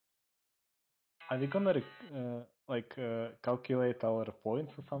Are we gonna like calculate our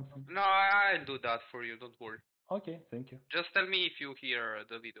points or something? No, I'll do that for you. Don't worry. Okay, thank you. Just tell me if you hear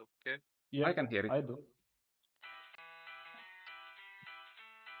the video, okay? Yeah, I can hear it. I do.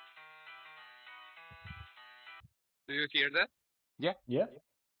 Do you hear that? Yeah. Yeah.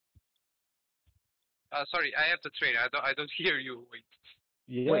 Sorry, I have the train. I don't hear you. Wait.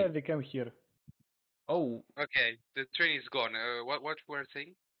 Yeah, Wait. we can hear. Oh, Okay, the train is gone. What were you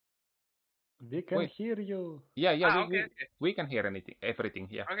saying? We can wait. hear you. Yeah, yeah. Ah, okay, okay, We can hear anything, everything.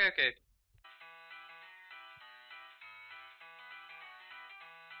 Yeah. okay, okay.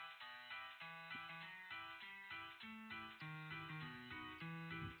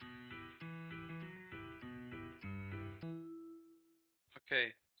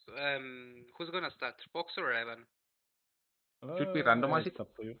 Okay. So, who's gonna start? Fox or Evan? Should we randomize it? It's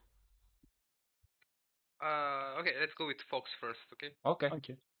up to you. Okay, let's go with Fox first, okay? Okay.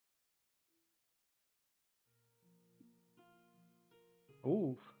 Okay.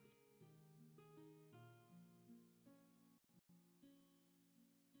 Ooh.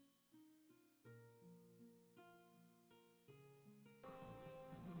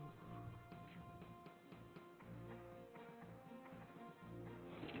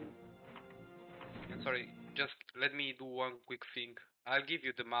 Sorry, just let me do one quick thing. I'll give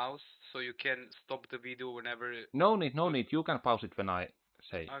you the mouse so you can stop the video whenever. No need, no need. You can pause it when I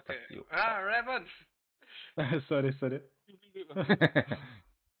say that Okay. you. Revan! Sorry, sorry.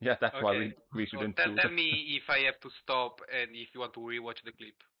 Yeah, that's why Okay. we So shouldn't tell, do tell that. me if I have to stop and if you want to rewatch the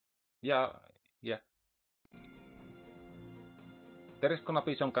clip. Yeah, yeah. There is gonna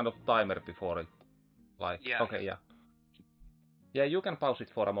be some kind of timer before it. Like, Yeah. okay, yeah. Yeah, you can pause it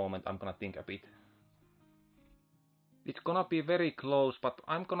for a moment. I'm gonna think a bit. It's gonna be very close, but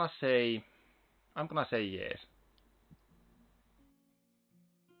I'm gonna say yes.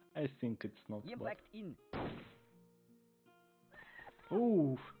 I think it's not Ihr bad. bleibt in.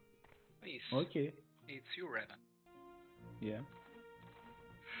 Ooh. Please. Okay. It's you, Revan. Yeah.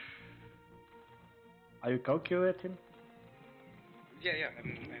 Are you calculating? Yeah, yeah.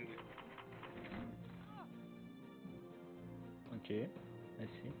 I'm Okay. I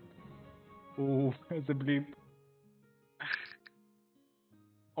see. Ooh, the blimp.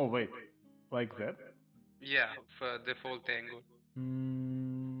 Oh wait, like that? yeah, for default angle.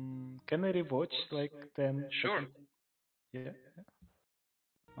 Can I rewatch like 10 Sure. seconds? Yeah.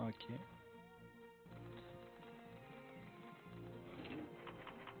 Okay.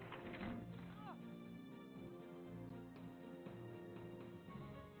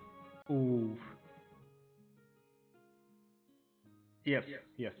 Ooh. Yes,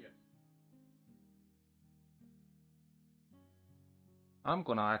 yes. I'm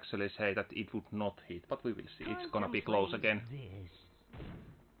gonna actually say that it would not hit, but we will see. It's gonna be close again.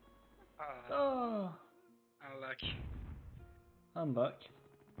 Oh, Unlucky. I'm back.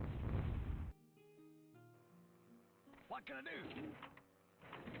 What can I do?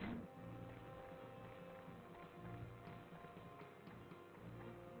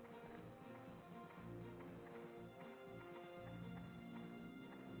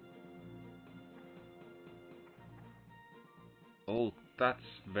 Oh, that's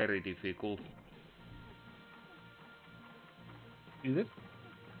very difficult. Is it?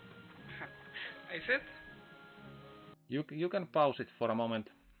 I said? You can pause it for a moment.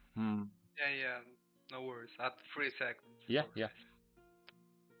 Hmm. Yeah, yeah. No worries. At 3 seconds. Yeah, Or yeah.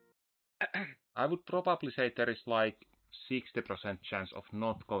 less. I would probably say there is like 60% chance of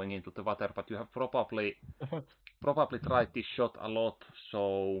not going into the water, but you have probably tried this shot a lot,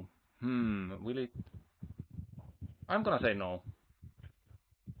 so will it? I'm gonna say no.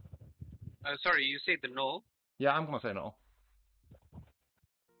 Sorry, you said no? Yeah, I'm gonna say no.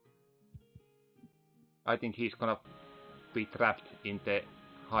 I think he's gonna be trapped in the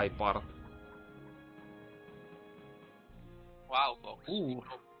high part. Wow, Fox. Ooh.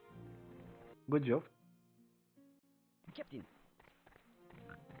 Good job. Captain.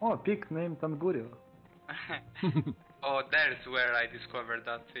 Oh, pig named Angurio. Oh, there's where I discovered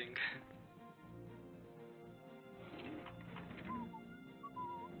that thing.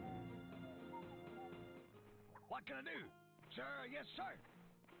 What can I do? Sir, yes, sir.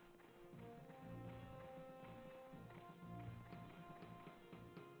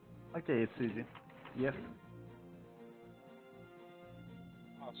 Okay, it's easy. Yes.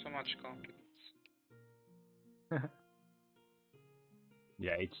 Oh, so much confidence.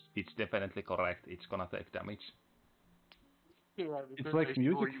 Yeah, it's definitely correct. It's gonna take damage. Yeah, It's like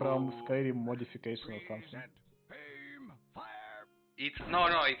music from Skyrim modification or something. Aim, fire. It's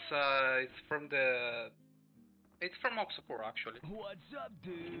it's from Oxford actually. What's up,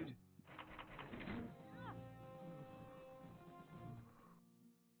 dude?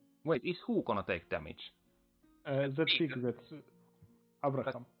 Wait, is who gonna take damage? That Me. pig, that's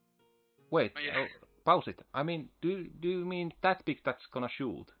Abraham. Wait, Oh, yeah. pause it. I mean, do you mean that pig that's gonna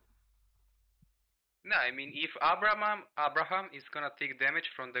shoot? No, I mean if Abraham is gonna take damage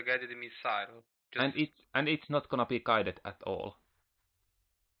from the guided missile. Just And it's not gonna be guided at all.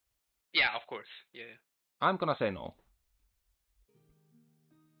 yeah, of course. Yeah. I'm gonna say no.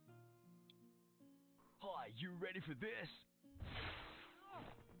 Hi, you ready for this?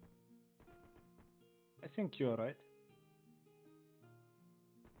 I think you're right.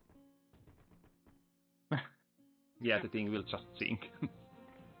 Yeah, the thing will just sink.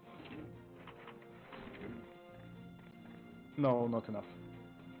 No, not enough.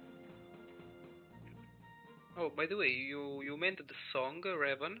 Oh, by the way, you meant the song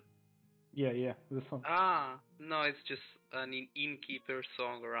Revan? Yeah, this one. Ah, no, it's just an innkeeper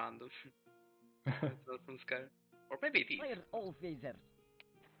song random. It's not from Sky. Or maybe it is. Fire all phasers.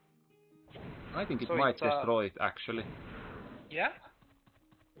 I think it So might it's, destroy it actually. Yeah?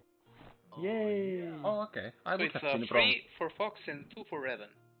 Yay! Oh, okay. I So would it's have been 3 wrong. for Fox and 2 for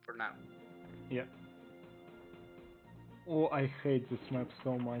Revan, for now. Yeah. Oh, I hate this map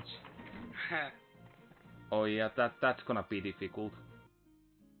so much. Oh yeah, that's gonna be difficult.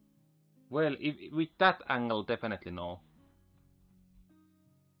 Well, with that angle, definitely no.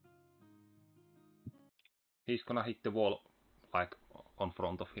 He's gonna hit the wall, like, on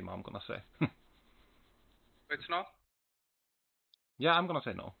front of him, I'm gonna say. It's not? Yeah, I'm gonna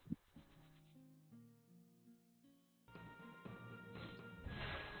say no.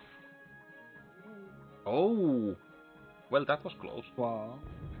 Oh! Well, that was close. Wow.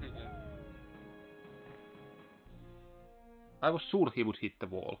 I was sure he would hit the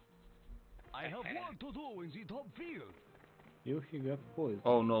wall. I have work to do in the top field. He got poisoned.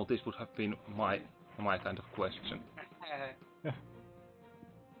 Oh no, this would have been my kind of question.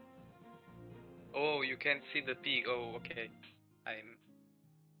 Oh, you can't see the pig. Oh, okay. I'm...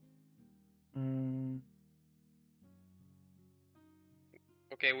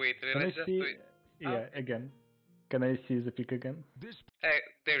 Okay, wait, Can I let's just see? do it. Yeah, again. Can I see the pick again? This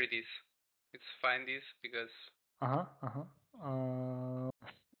There it is. Let's find this, because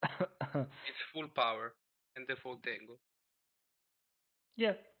it's full power and default angle.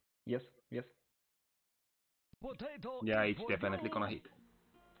 Yeah. Yes. potato Yeah, is it's for definitely you. gonna hit.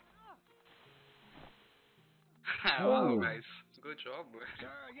 Wow, Oh. guys. Good job. Sir,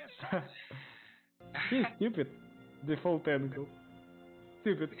 yes, sir. He's stupid. Default angle.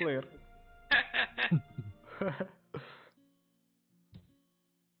 Stupid player.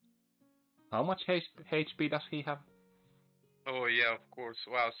 How much HP does he have? Oh, yeah, of course.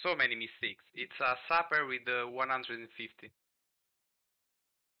 Wow, so many mistakes. It's a sapper with 150.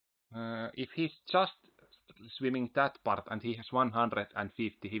 If he's just swimming that part and he has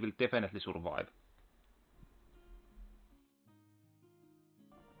 150, he will definitely survive.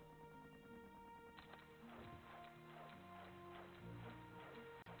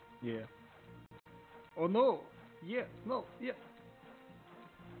 Yeah. Oh no! Yeah, no, yeah.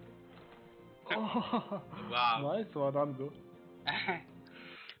 Oh, Wow. nice one, Angu.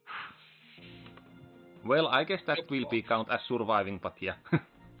 Well, I guess that will be count as surviving, but yeah.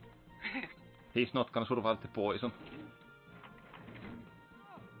 He's not gonna survive the poison.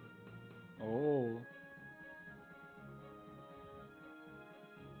 Oh.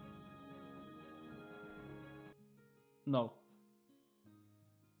 No.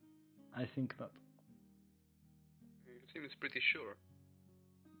 I think not. Seems pretty sure.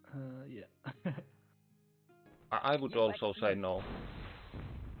 Yeah. I would also say no.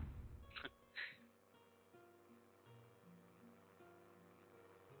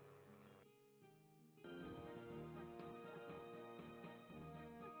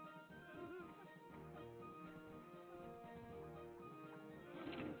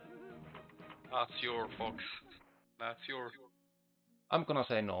 That's your Fox. That's your... I'm gonna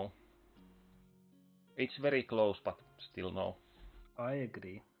say no. It's very close, but still no. I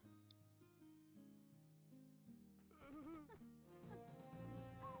agree.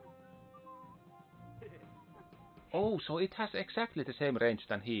 Oh, so it has exactly the same range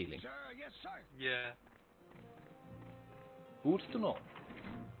than healing. Sir, yes, sir. Yeah. Good to know.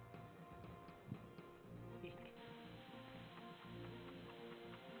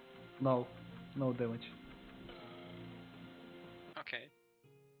 No. No damage. Okay.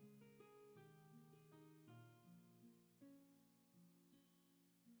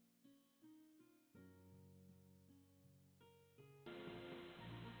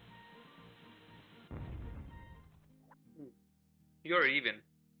 You're even.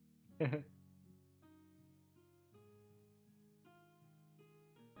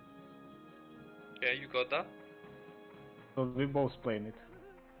 Okay, you got that? So we both playing it.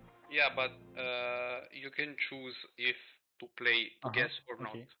 Yeah, but you can choose if to play to guess or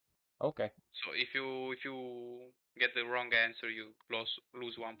not. Okay. Okay. So if you get the wrong answer, you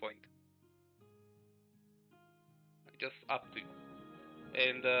lose 1 point. Just up to you.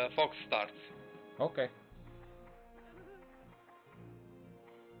 And Fox starts. Okay.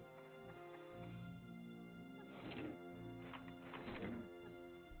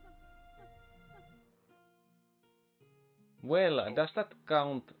 Well, does that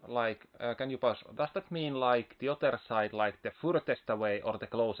count like, can you pause? Does that mean like the other side, like the furthest away or the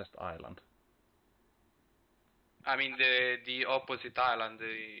closest island? I mean the opposite island,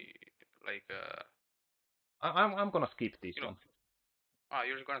 like I'm gonna skip this you know. one. Ah,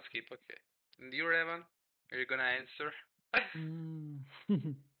 you're gonna skip. Okay. And you, Revan, are you gonna answer?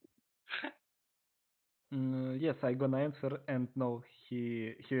 Mm. Yes, I gonna answer, and no,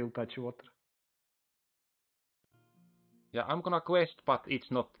 he will touch water. Yeah, I'm gonna quest, but it's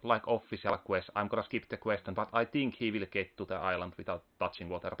not like official quest. I'm gonna skip the question, but I think he will get to the island without touching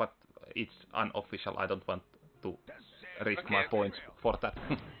water. But it's unofficial. I don't want to risk my Okay. points for that.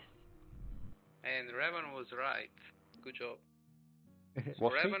 And Revan was right. Good job. So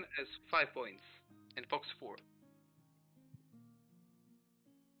Was he? Revan has 5 points and Fox 4.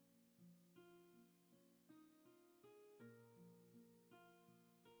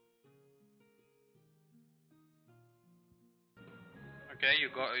 Okay, you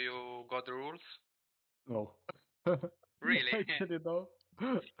got the rules. No. Really? Actually, no.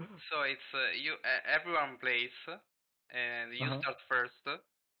 So it's everyone plays, and you Uh-huh. start first,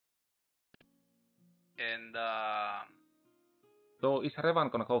 and So is Revan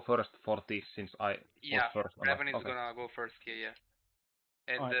gonna go first for this since I was yeah, first on Revan that? is Okay. gonna go first here, yeah.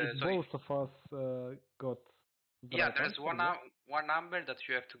 And If so both of us got the yeah, right there's answer, one yes. one number that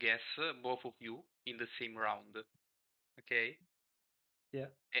you have to guess, both of you, in the same round. Okay, Yeah.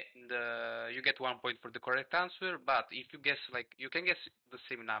 and you get 1 point for the correct answer. But if you guess like you can guess the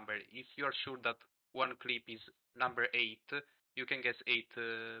same number. If you are sure that one clip is number 8, you can guess 8,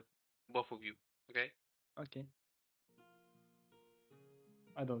 both of you. Okay. Okay.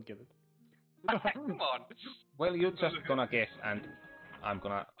 I don't get it. Come on. Well, you just gonna guess, and I'm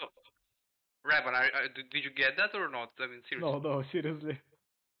gonna. Oh, Revan, did you get that or not? I mean, seriously. No, seriously.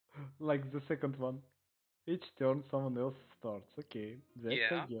 Like the second one. Each turn someone else starts. Okay, that I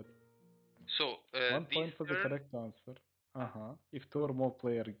Yeah. get. So 1 this point for the turn, correct answer. Uh-huh. If two or more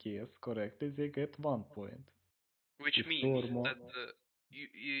players guess correctly, they get 1 point. which If two means or more... that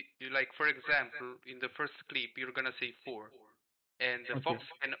you like, for example, in the first clip, you're gonna say 4, and the Okay. fox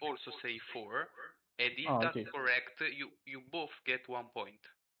can also say 4, and if Ah, that's okay. correct, you both get 1 point.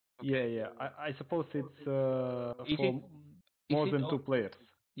 Yeah, Okay. yeah. I suppose it's Is for it? Is more it? than two players.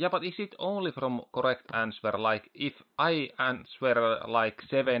 Yeah, but is it only from correct answer? Like if I answer like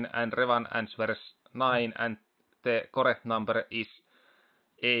 7 and Revan answers 9 and the correct number is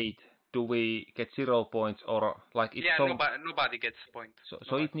 8, do we get 0 points or like if Yeah, some? nobody gets point. So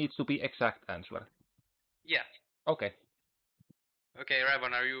Nobody. it needs to be exact answer. Yeah. Okay. Okay,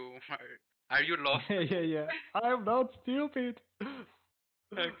 Revan, are you are you lost? Yeah. I'm not stupid.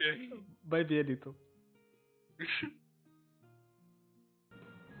 Okay. Maybe a little.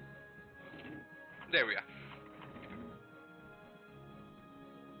 There we are.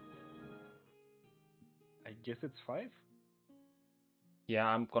 I guess it's 5. Yeah,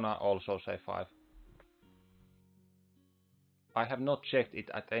 I'm gonna also say 5. I have not checked it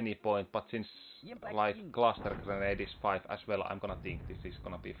at any point, but since like cluster grenade is 5 as well, I'm gonna think this is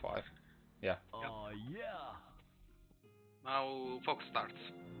gonna be 5. Yeah. Oh, yeah. Now Fox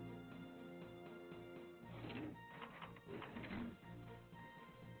starts.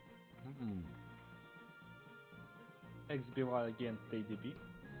 XBY against ADB.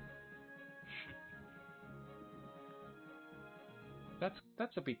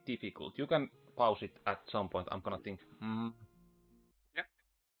 That's a bit difficult. You can pause it at some point. I'm gonna think. Yeah.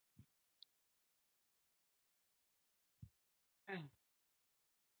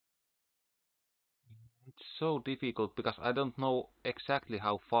 It's so difficult because I don't know exactly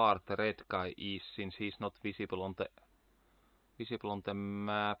how far the red guy is since he's not visible on the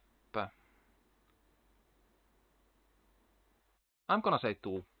map. I'm gonna say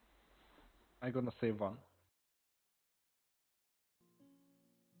 2. I'm gonna say 1.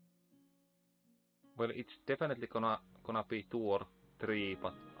 Well, it's definitely gonna be 2 or 3,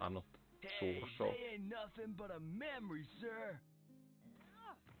 but I'm not sure. Hey, So they ain't nothing but a memory, sir.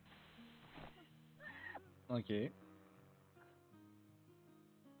 Okay.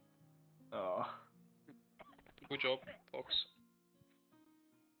 Oh. Good job, Fox.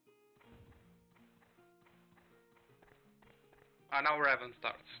 And now Revan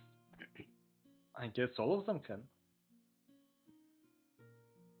starts. I guess all of them can.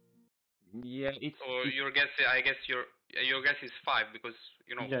 Yeah, So your guess, I guess your guess is 5 because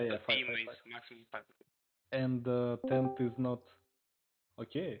you know Yeah, the five, team five, is five. maximum 5. And 10th is not.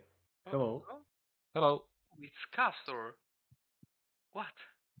 Okay. Hello. Oh, hello. it's Castor. What?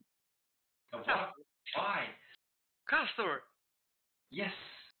 What? Castor. Why? Castor. Yes.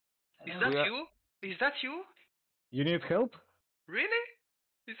 Is Hello. that We are- you? Is that you? You need help? Really?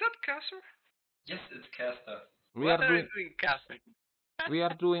 Is that Castor? Yes, it's Caster. We What are are you doing doing, Castor? we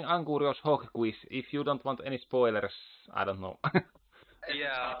are doing Angurio's Hog quiz. If you don't want any spoilers, I don't know. Is it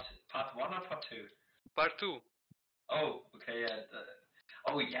Yeah. part 1 or part 2? Part 2. Oh, okay, yeah.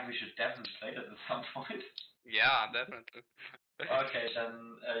 Oh, yeah, we should definitely play that at some point. Yeah, definitely. Okay,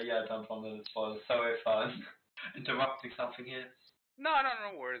 then, yeah, I don't want to spoil. Sorry if I'm interrupting something here. No,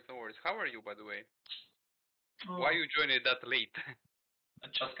 no worries, no worries. How are you, by the way? Oh, Why you joined it that late? I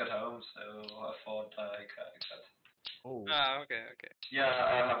just got home, so I thought I could. Oh. Okay. Yeah,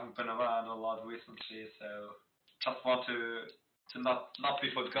 I haven't been around a lot recently, so just want to not be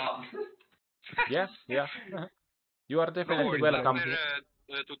forgotten. yeah. You are No definitely worries. welcome After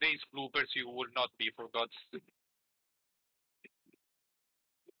here. today's bloopers, you will not be forgotten.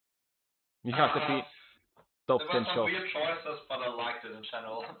 You have to be top There 10 were some shots. weird choices, but I liked it in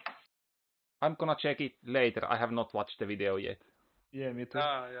general. I'm gonna check it later. I have not watched the video yet. Yeah, me too.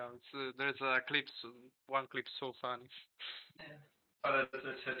 Yeah. There's a clips. One clip so funny. But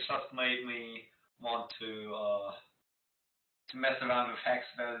it just made me want to mess around with hex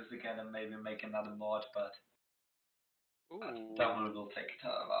values again and maybe make another mod, but Ooh, that one will take a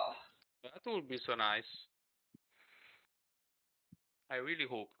while. that would be so nice. I really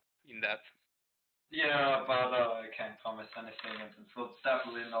hope in that. Yeah, but I can't promise anything, and it will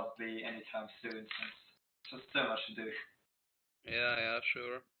definitely not be anytime soon since just so much to do. Yeah,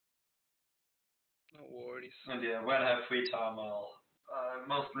 sure. No worries. And yeah, when I have free time, I'll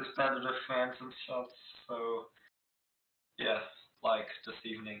mostly spend it with friends and stuff. So yeah, like this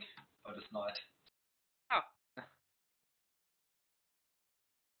evening or this night. Ah,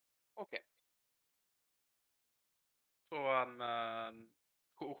 okay. So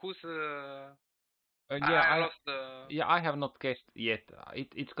who's Yeah, I lost the. I have not guessed yet.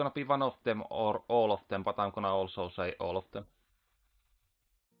 It's gonna be one of them or all of them, but I'm gonna also say all of them.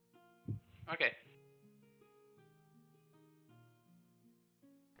 Okay.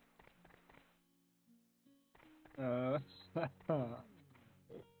 Uh,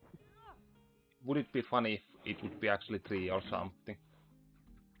 Would it be funny if it would be actually 3 or something?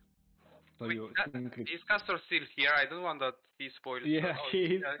 so Wait, you think it's... is Castor still here? I don't want that he spoils. Yeah, Oh, he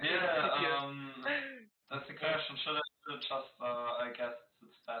is. Yeah, that's the question. Should I just I guess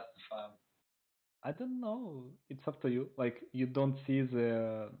it's best if I'm. I don't know. It's up to you. Like, you don't see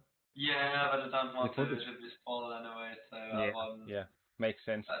the... Yeah, but I don't want to footage. be spoiled anyway, so I won't. Yeah, makes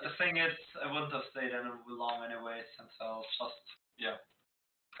sense. The thing is, I wouldn't have stayed any long anyway, since I'll just, yeah,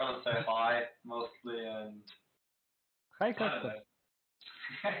 gonna say hi, mostly, and Hi, I don't Casper.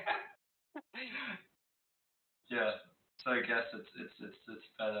 know. Yeah, so I guess it's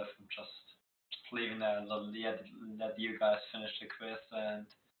better from just leaving there and let you guys finish the quiz, and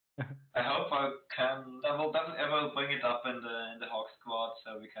I hope I will bring it up in the Hog squad,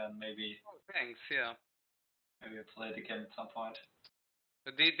 so we can maybe Thanks. Yeah. play it again at some point.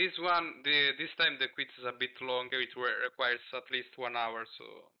 This time the quiz is a bit longer. It requires at least 1 hour. So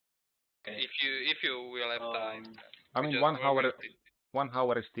Okay. if you will have time, I we mean, just 1 hour. 1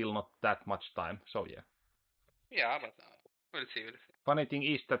 hour is still not that much time, so yeah. Yeah, but we'll see. Funny thing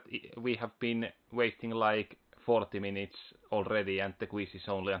is that we have been wasting like 40 minutes already, and the quiz is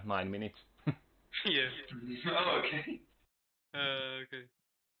only at 9 minutes. Yeah. Oh, okay. Okay.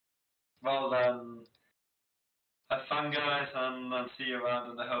 Well then, have fun, guys, and see you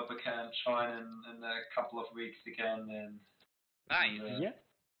around. And I hope I can join in a couple of weeks again. And Nice. Yeah.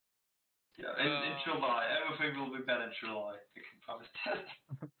 yeah, in July, everything will be better in July. I can promise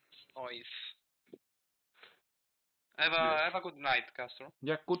that. Nice. Have a good night, Castro.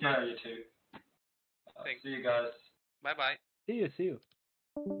 Yeah, good night. Yeah, you too. Thanks. See you guys. Bye bye. See you.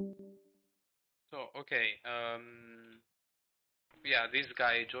 So okay. Yeah, this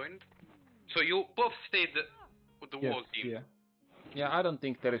guy joined. So you both stayed with the Yes, whole team. yeah. Yeah, I don't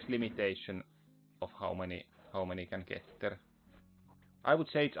think there is limitation of how many can get there. I would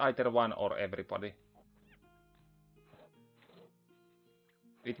say it's either one or everybody.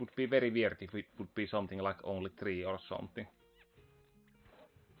 It would be very weird if it would be something like only 3 or something.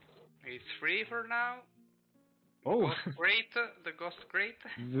 It's free for now. Oh, The ghost great.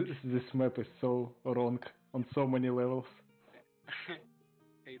 this map is so wrong on so many levels.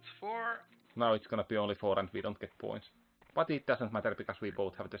 It's 4. Now it's gonna be only 4 and we don't get points. But it doesn't matter because we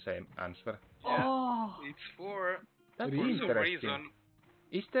both have the same answer. Yeah. Oh, It's 4. That's For some interesting. reason,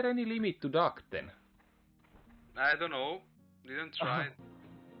 Is there any limit to duck then? I don't know. Didn't try.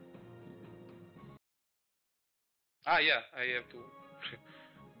 Yeah, I have to.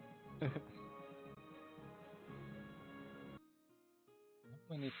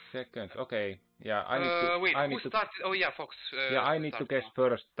 How many seconds? Okay, yeah, I need to. Wait, I who need to. started? Oh yeah, Fox. Yeah, I need to started guess now.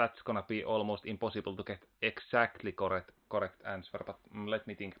 first. That's gonna be almost impossible to get exactly correct answer. But let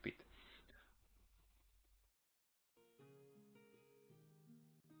me think a bit.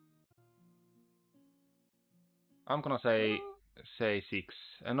 I'm gonna say 6.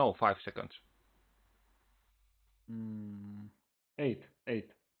 No, 5 seconds. 8,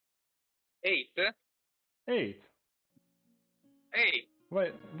 8, 8. 8. 8.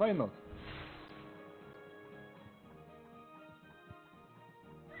 Why not?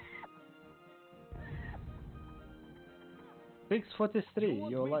 6:43.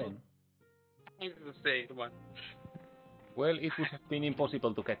 You're lying. It's the same one. Well, it would have been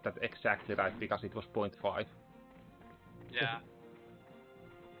impossible to get that exactly right because it was 0.5. Yeah.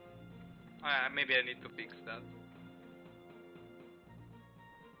 Maybe I need to fix that.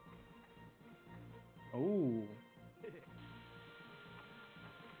 Oh.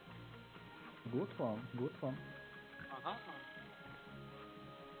 Good one. Good one.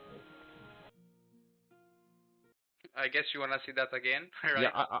 I guess you wanna see that again, right?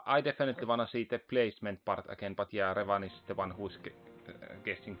 Yeah, I definitely wanna see the placement part again, but yeah, Revan is the one who's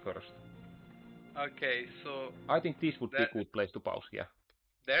guessing first. Okay, so I think this would be a good place to pause, yeah.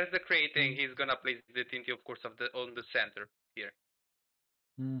 there's the crating. He's gonna place the Tinty, of course, on the center here.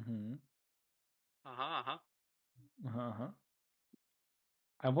 Mm-hmm. Uh-huh. Uh-huh.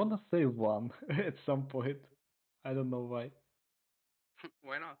 I wanna say 1 at some point. I don't know why.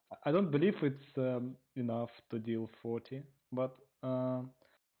 Why not? I don't believe it's enough to deal 40, but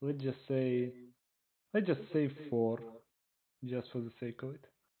let's just say 4, just for the sake of it.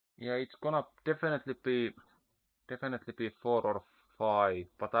 Yeah, it's gonna definitely be 4 or 5,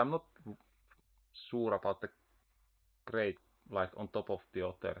 but I'm not sure about the grade, like on top of the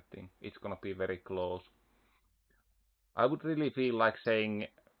other thing. It's gonna be very close. I would really feel like taking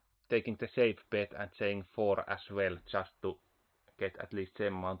the safe bet and saying 4 as well, just to get at least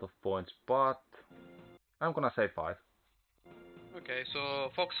same amount of points, but I'm gonna say 5. Okay, so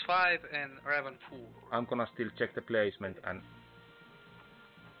Fox 5 and Revan 4. I'm gonna still check the placement, and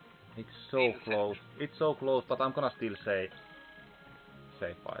it's so In the close. It's so close, but I'm gonna still say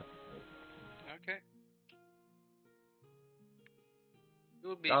 5. Okay.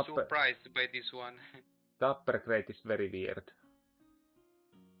 You'll be The upper, surprised by this one. the upper grade is very weird.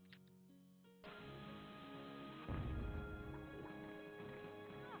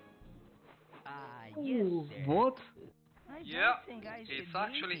 Yes, Ooh, sir. what? I Yeah, don't think I it's should be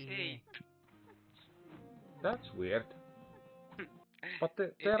actually here. 8. That's weird. But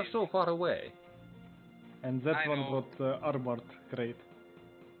It they're is. so far away. And that I one know. brought armored crate.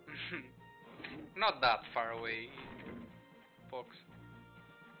 Not that far away, Fox.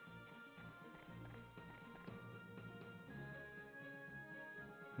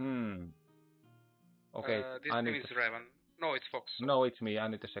 Okay, This I time need is to... Revan. No, it's Fox. So. No, it's me. I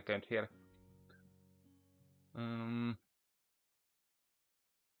need a second here.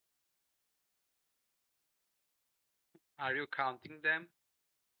 Are you counting them?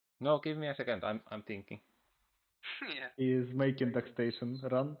 No, give me a second. I'm thinking. Yeah. He is making the station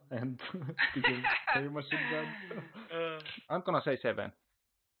run and picking heavy machine gun. I'm gonna say 7.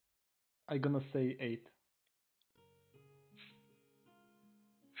 I'm gonna say 8.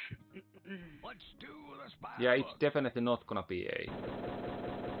 Let's do the spy Yeah, it's book. definitely not gonna be 8.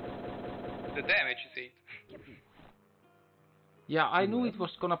 The damage is 8. Yeah, I knew it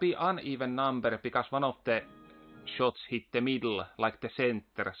was gonna be uneven number because one of the shots hit the middle, like the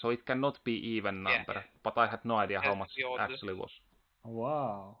center, so it cannot be even number. Yeah. But I had no idea how That's much the odd. actually was.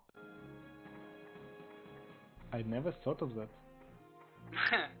 Wow. I never thought of that.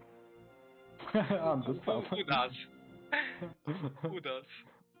 Understand. Who does? Who does?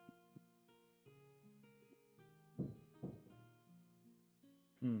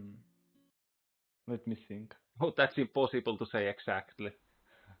 Let me think. Oh, that's impossible to say exactly.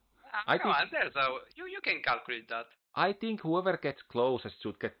 I Come think on, there's a you can calculate that. I think whoever gets closest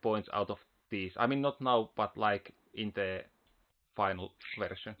should get points out of these. I mean, not now, but like in the final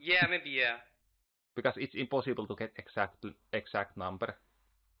version. Yeah, maybe yeah. Because it's impossible to get exact number.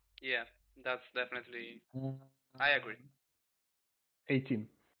 Yeah, that's definitely. I agree. 18.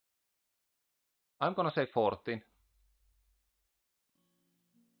 I'm gonna say 14.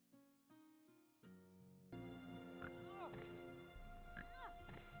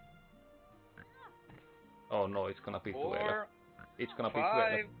 Oh no, it's gonna be 12. 4, It's gonna be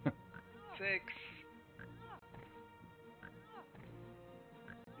 5, 12. 6,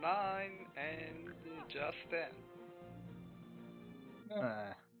 9, and just 10.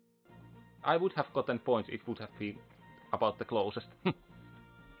 Ah, I would have gotten points, it would have been about the closest.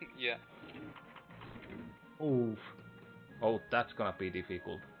 Yeah. oof. Oh, that's gonna be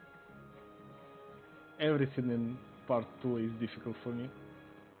difficult. Everything in part 2 is difficult for me.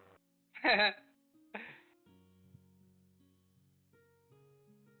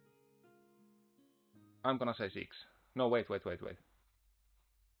 I'm gonna say 6. No, wait.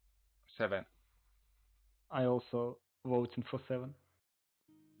 7. I also voting for 7.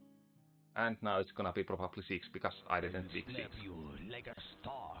 And now it's gonna be probably 6 because I didn't pick 6. Snap you like a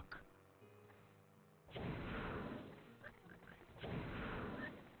stalk.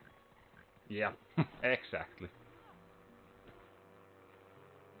 Yeah, exactly.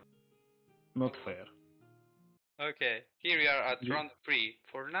 Not fair. Okay, here we are at Yeah. round 3.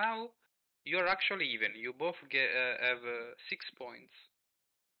 For now, you're actually even. You both have 6 points.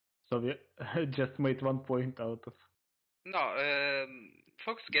 So we just made 1 point out of. No,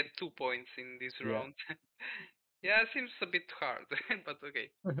 Fox get 2 points in this Yeah. round. Yeah, seems a bit hard, but okay.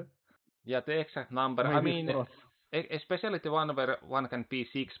 Yeah, the exact number. I Maybe mean, for us. especially the one where one can be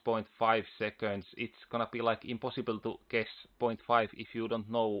 6.5 seconds, it's gonna be like impossible to guess 0.5 if you don't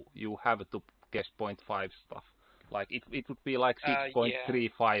know you have to guess 0.5 stuff. Like it would be like Yeah.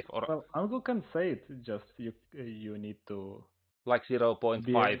 6.35 or Well, Angu can say it. Just you need to like be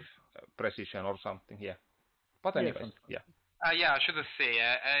 0.5 precision or something. Yeah. But yeah, anyways, something. yeah. Yeah, I should say.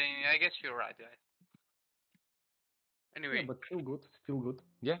 I guess you're right. Yeah. Yeah, Anyway, but still good. Still good.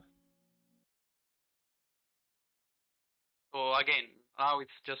 Yeah. so again, now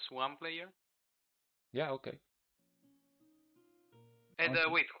it's just one player. Yeah, okay. And Okay.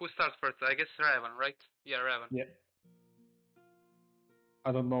 wait, who starts first? I guess Revan, right? Yeah, Revan. Yeah.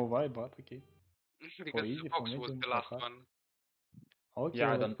 I don't know why, but okay. Because easy, for Fox was medium, the for last hard. one. Okay,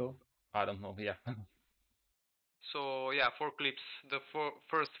 Yeah, let's go. I don't know. Yeah. So yeah, 4 clips. The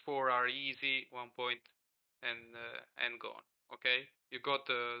first 4 are easy, 1 point, and gone. Okay, you got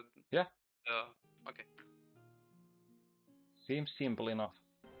the Yeah. okay. Seems simple enough.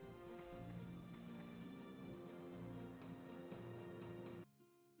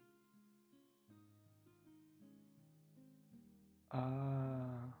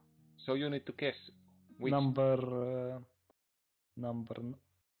 So you need to guess which. Number.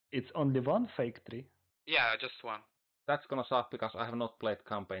 It's only one fake tree. Yeah, just one. That's gonna suck because I have not played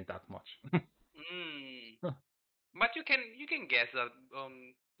campaign that much. Mm. But you can guess that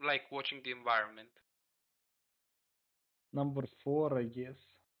like watching the environment. Number 4, I guess.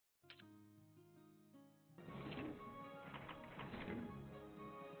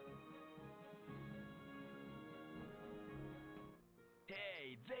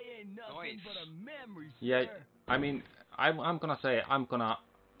 Hey, they ain't nothing Nice. but a memory, Yeah, sir. I mean, I'm gonna say I'm gonna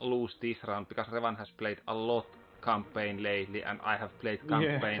lose this round because Revan has played a lot campaign lately, and I have played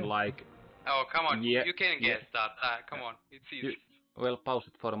campaign Yeah. like Oh, come on, yeah, you can yeah. guess that. Come on, it's easy. Well, pause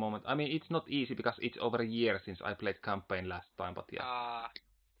it for a moment. I mean, it's not easy because it's over a year since I played campaign last time, but yeah.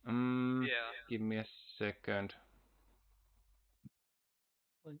 Yeah. Give me a second.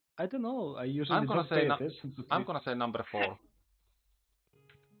 I don't know. I I'm usually gonna don't say pay attention to I'm trees. gonna say number 4.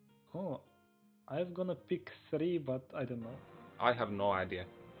 Oh, I'm gonna pick 3, but I don't know. I have no idea.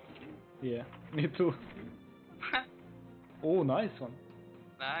 Yeah, me too. Oh, nice one.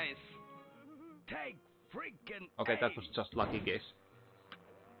 Nice. Take freaking Okay, that was aim. just lucky guess.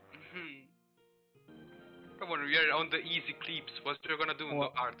 Mhm. Come on, we are on the easy clips. What you're gonna do on the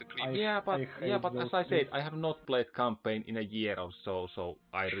Oh, hard clips? Yeah, I hate but as those I said, trees. I have not played campaign in a year or so, so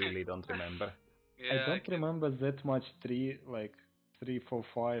I really don't remember. I Yeah, don't remember that much tree, like 3, 4,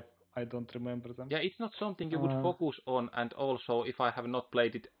 5. I don't remember them. Yeah, it's not something you would Uh, focus on, and also if I have not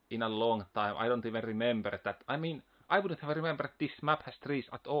played it in a long time, I don't even remember that. I mean, I wouldn't have remembered this map has trees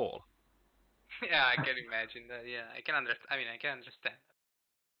at all. yeah, I can imagine that. Yeah, I can understand. I mean, I can understand.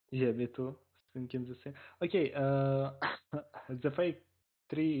 yeah, me too. Thinking the same. Okay, the fake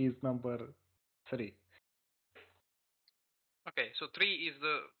tree is number 3. Okay, so 3 is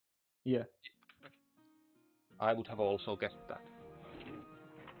the. Yeah. I would have also guessed that.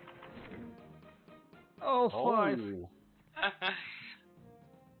 Oh, 5.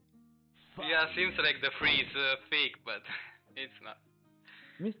 Oh, Yeah, seems like the 3 is fake, but it's not.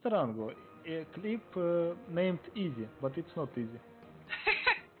 Mr. Ango, a clip named Easy, but it's not easy.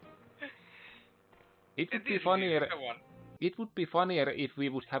 it It would be is easy. funnier. Come on. It would be funnier if we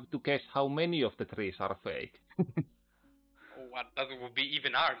would have to guess how many of the trees are fake. Oh. what? That would be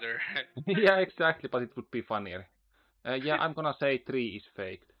even harder. Yeah, exactly, but it would be funnier. Yeah, I'm gonna say 3 is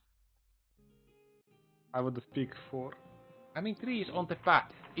faked. I would pick 4. I mean, 3 is on the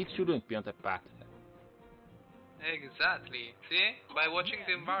path. It shouldn't be on the path. Exactly. See? By watching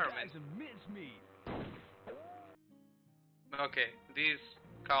the environment. You guys are mincemeat. Okay, these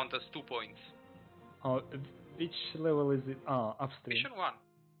count as 2 points. Oh, which level is it? Ah, upstream. Mission 1.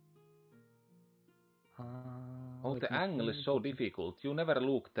 Oh, Let the me angle is think. so difficult. You never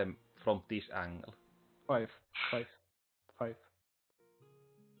look them from this angle. 5. 5. 5.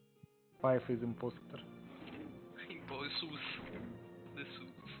 5 is imposter. Boy, Sus. The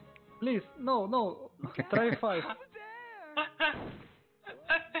Sus. Please, no, no. Try 5. Over there.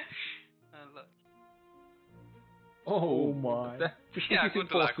 Oh my. This Yeah, is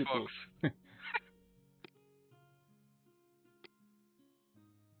good luck, impossible. Hogs.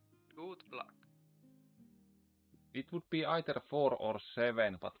 Good luck. It would be either 4 or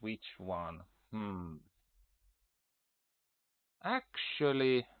 7, but which one?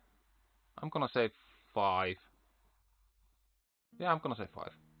 Actually, I'm gonna say 5. Yeah, I'm gonna say 5.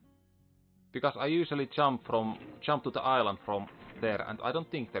 Because I usually jump to the island from there, and I don't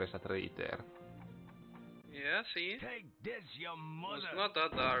think there is a tree there. Yeah, see? Take this, your It's mother. not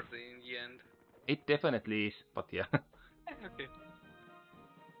that hard in the end. It definitely is, but yeah. Okay.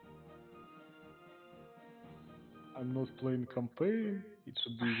 I'm not playing campaign. It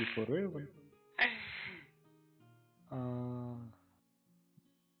should be easy for Revan.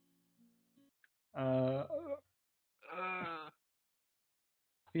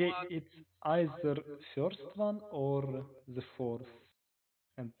 Yeah, What? it's either first one or the fourth.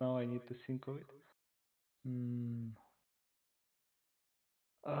 And now I need to think of it.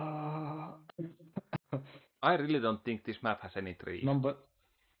 Uh, I really don't think this map has any trees. number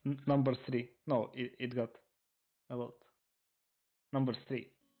 3. No, it got a lot. Number 3.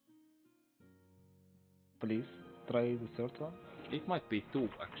 Please try the third one. It might be 2,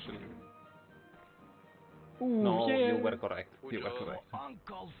 actually. Ooh, No, yeah. you were correct. Good You were job. correct.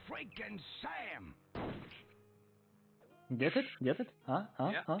 Uncle freaking Sam. Get it? Get it? Huh?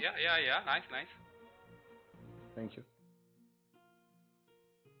 Yeah. Nice. Thank you.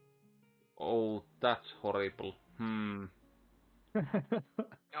 Oh, that's horrible. Oh,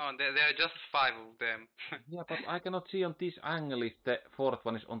 there are just 5 of them. Yeah, but I cannot see on this angle if the fourth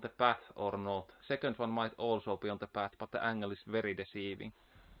one is on the path or not. Second one might also be on the path, but the angle is very deceiving.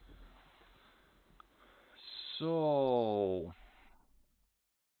 So...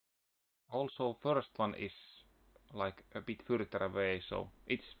 Also, first one is like a bit further away, so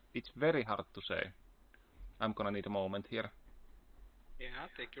it's very hard to say. I'm gonna need a moment here. Yeah,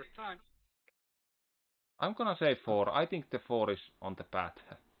 take your time. I'm gonna say 4. I think the 4 is on the path.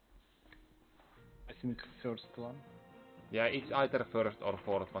 I think first one. Yeah, it's either first or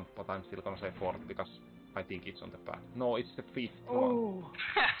fourth one, but I'm still gonna say fourth because I think it's on the path. No, it's the fifth one.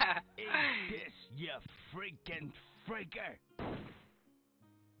 Eat this, you freaking freaker.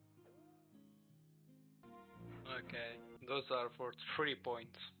 Okay, those are for 3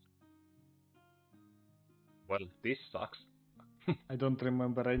 points. Well, this sucks. I don't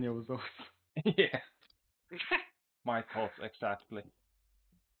remember any of those. Yeah, my thoughts exactly.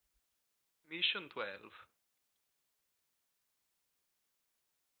 Mission 12.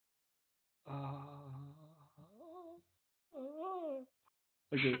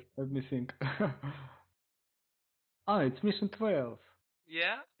 Okay, let me think. It's mission 12.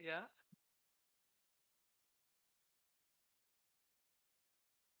 Yeah.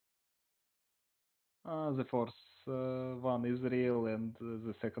 The first one is real and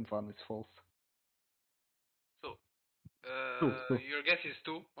the second one is false. So, Two. your guess is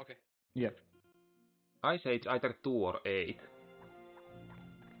 2? Okay. Yep. I say it's either 2 or 8.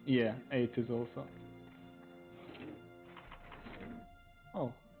 Yeah, 8 is also.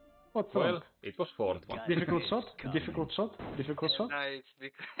 Oh, what's Well, wrong? it was fourth one. Difficult shot? Difficult shot? Difficult shot? No,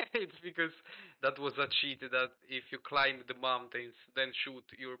 it's because that was a cheat that if you climb the mountains, then shoot,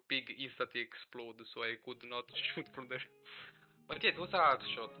 your pig instantly explode, so I could not shoot from there. But yeah, it was a hard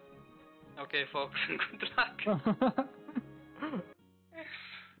shot. Okay, folks, good luck.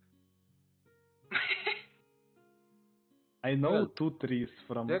 I know Well, 2 trees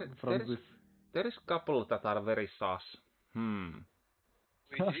from this. There is couple that are very sus.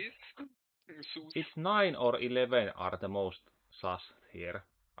 Which is? It's 9 or 11 are the most sus here.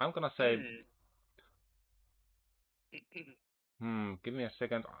 I'm gonna say... give me a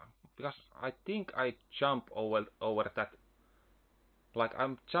second. Because I think I jump over that... Like,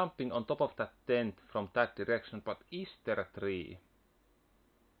 I'm jumping on top of that tent from that direction, but is there a tree?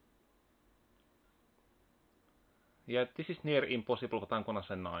 Yeah, this is near impossible, but I'm gonna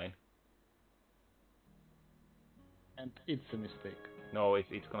say 9. And it's a mistake. No,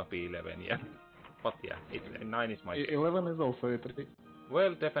 it's gonna be 11, yeah. But yeah, 9 is my guess. 11 is also a 3.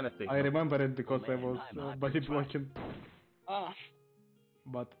 Well, definitely. I remember it because I Man, was I'm hot body to try. blocking, Ah.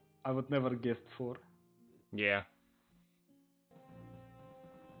 but I would never guess 4. Yeah,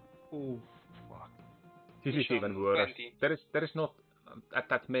 Oh, fuck. this Which is even one? worse. 20. There is not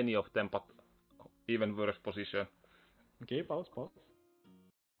that many of them, but even worse position. Okay, pause.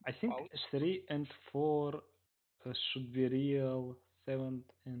 I think Pause. 3 and 4 should be real, 7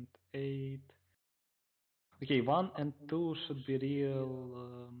 and 8. Okay, 1 and 2 should be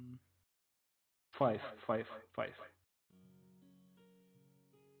real, 5.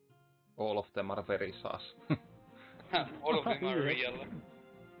 All of them are very sus. All of them are Yeah. real.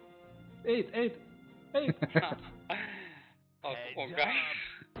 8. Oh, Heads come on, guys.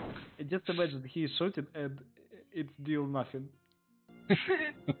 Just imagine he shot it and it's deal nothing.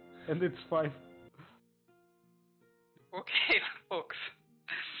 And it's 5. Okay, folks.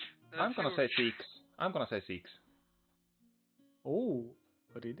 I'm gonna say 6. I'm gonna say 6. Oh,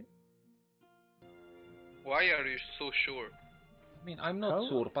 really? Why are you so sure? I mean, I'm not How?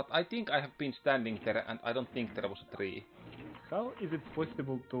 sure, but I think I have been standing there and I don't think there was a 3. How is it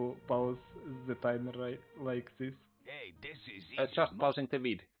possible to pause the timer like this? Hey, this is easy. Just pausing the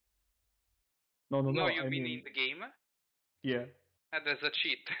vid. No, No, you I mean mean, in the game? yeah. There's a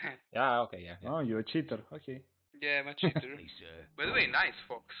cheat. Yeah, okay, yeah. Oh, you're a cheater. Okay. Yeah, I'm a cheater. Hey, sir. By the way, nice,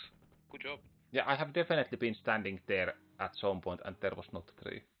 Fox. Good job. Yeah, I have definitely been standing there at some point and there was not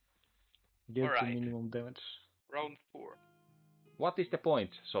 3. Get the Alright. minimum damage. Round 4. What is the point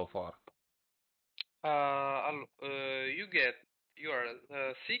so far? You are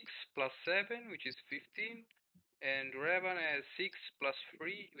 6 plus 7, which is 15, and Revan has 6 plus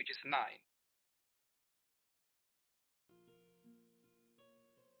 3, which is 9.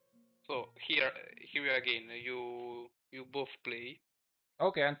 So here again, you both play.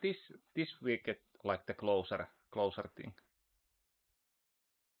 Okay, and this we get like the closer thing.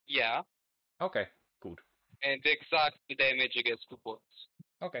 Yeah, Okay, good. and the exact damage against 2 points.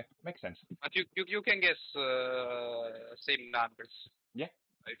 Okay, makes sense. But you can guess same numbers. Yeah.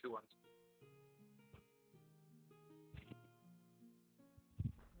 If you want.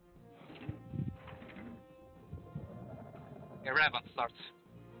 Yeah, Revan starts.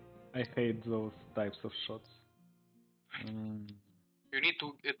 I hate those types of shots. You need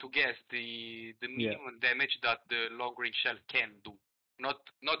to guess the Yeah. minimum damage that the long range shell can do. Not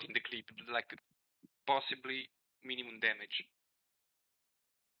in the clip, like possibly minimum damage.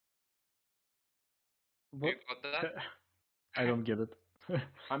 What? You got that? I don't get it.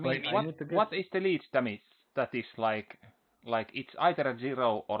 I mean, Like, I need to what guess. is the least damage that is like it's either a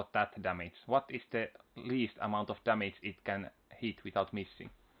 0 or that damage? What is the least amount of damage it can hit without missing?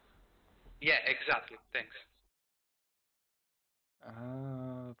 Yeah, exactly. Thanks.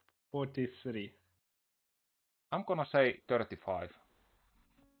 43. I'm gonna say 35.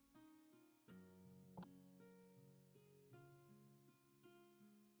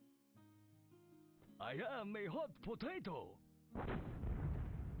 I am a hot potato.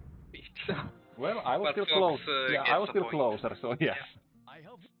 Well, I was But still Fox, close. Yeah, I gets was the still point. closer, so yes. I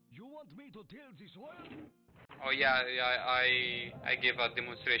have. You want me to tell this one? Oh yeah, I gave a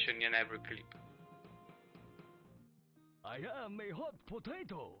demonstration in every clip. I am a hot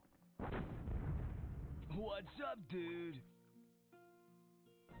potato. What's up, dude?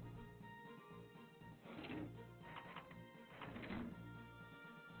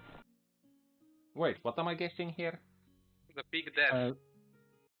 Wait, what am I guessing here? The big death.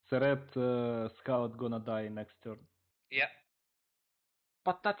 The red scout gonna die next turn. Yeah.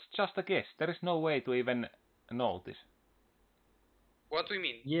 But that's just a guess. There is no way to even know this. What do you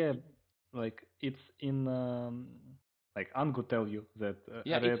mean? Yeah, like it's in like Angu tell you that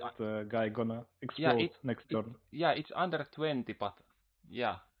Yeah, red guy gonna explode next turn. Yeah, it's under 20, but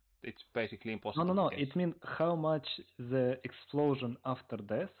yeah, it's basically impossible No. to guess. It means how much the explosion after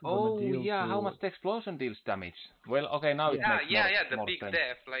death gonna Oh deal yeah, to. how much the explosion deals damage? Well, okay, now it makes The more big sense.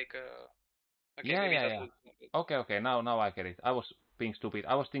 death, like okay, Yeah, maybe yeah, that yeah. was Okay, now I get it. I was being stupid.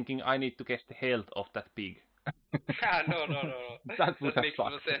 I was thinking I need to guess the health of that pig. no. That would have makes no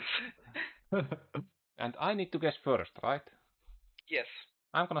sucked. sense. And I need to guess first, right? Yes.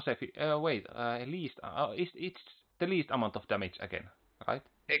 I'm gonna say, wait, least, it's the least amount of damage again, right?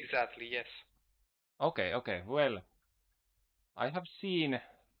 Exactly, yes. Okay, well, I have seen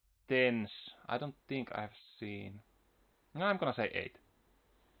tens. I don't think I have seen. No, I'm gonna say 8.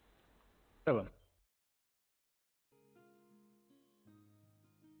 7.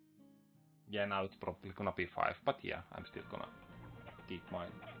 Yeah, now it's probably gonna be 5, but yeah, I'm still gonna keep my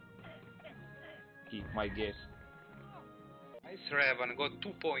guess. Nice, Revan, got 2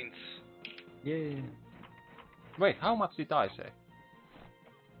 points. Yeah. Wait, how much did I say?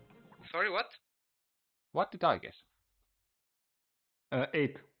 Sorry, what? What did I guess?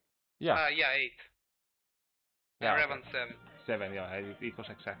 8. Yeah. Yeah, 8. Yeah, And okay. Revan 7. 7, yeah, it was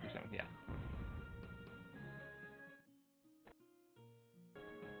exactly 7, yeah.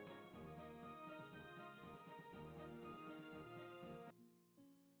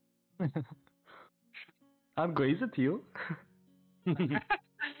 Ango, is it you?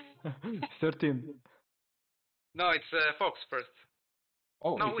 13. No, it's Fox first.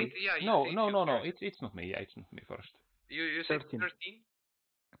 Oh, No, wait, yeah, no, it's no, you no, no, first. it's not me, yeah, it's not me first. You said 13. 13?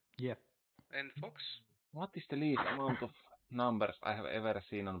 Yeah. And Fox? What is the least amount of numbers I have ever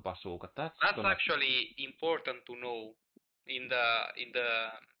seen on Bazooka? That's actually important to know in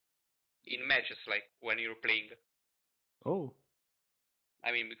matches, like when you're playing. Oh.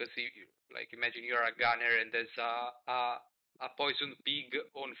 I mean, because like imagine you're a gunner and there's a poison pig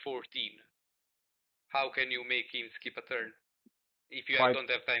on 14. How can you make him skip a turn if you don't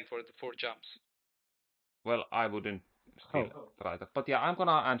have time for the 4 jumps? Well, I wouldn't still try that. But yeah, I'm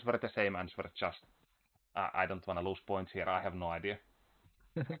gonna answer the same answer, just I don't wanna lose points here, I have no idea.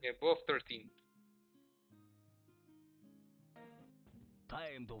 Okay, both 13.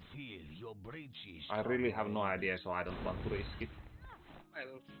 Time to feel your breeches. I really have no idea, so I don't want to risk it.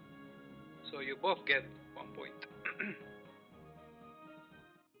 Well, so you both get 1 point.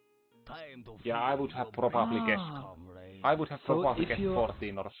 Time to Yeah, I would have probably guessed. comrade. I would have So probably if guessed you-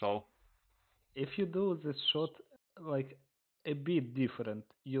 14 or so. If you do this shot like a bit different,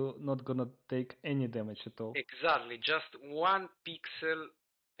 you're not gonna take any damage at all. Exactly, just 1 pixel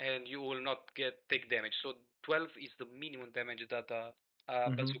and you will not take damage. So 12 is the minimum damage that a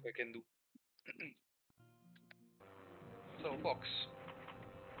bazooka can do. So Fox.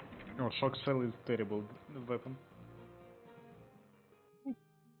 No, shock cell is terrible weapon.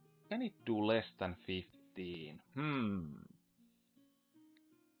 Can it do less than 15?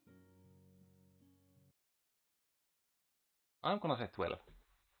 I'm gonna say 12.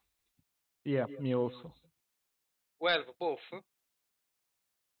 Yeah, me also. 12 both.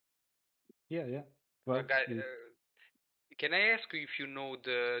 Yeah. Well, Can I ask you if you know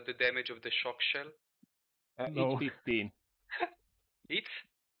the damage of the shock shell? no. It's 15. It's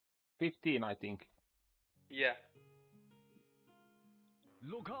 15, I think. yeah.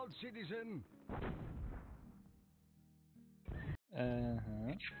 Look out, citizen.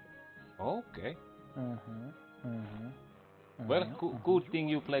 Okay. Uh-huh. Well, good thing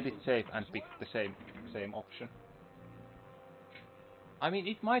you played it safe and picked the same option. I mean,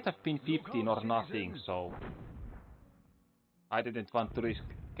 it might have been 15 or nothing, so I didn't want to risk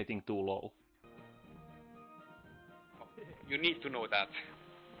getting too low. You need to know that.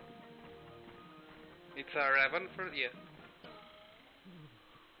 It's a Revan for yeah.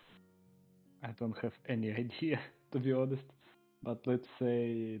 I don't have any idea, to be honest. But let's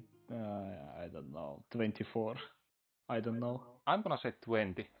say, I don't know, 24. I don't know. I'm gonna say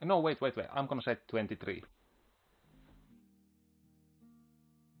 20. No, wait. I'm gonna say 23.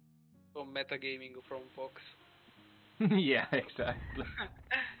 So metagaming from Fox. Yeah, exactly.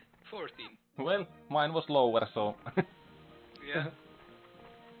 14. Well, mine was lower, so... Yeah.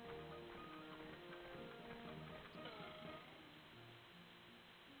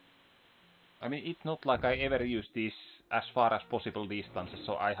 I mean, it's not like I ever use these as far as possible distances,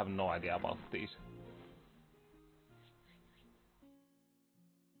 so I have no idea about these.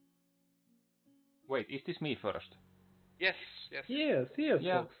 Wait, is this me first? Yes. Yes,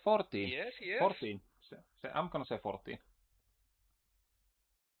 Yeah, Fox. 14. Yes. 14. I'm gonna say 14.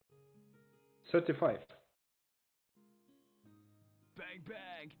 35. Bang,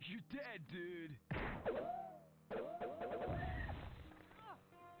 bang. You dead, dude.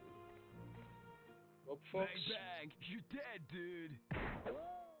 Bob Fox. Bang, bang. You dead, dude.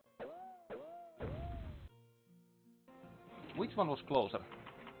 Which one was closer?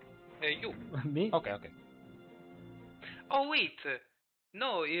 You. Me? Okay. Oh wait.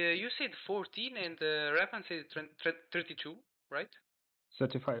 No, you said 14 and Revan said 32, right?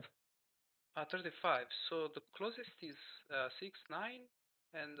 35. 35. So the closest is 6, 9,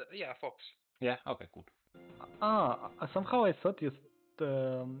 and yeah, Fox. Yeah, okay, good. Somehow I thought you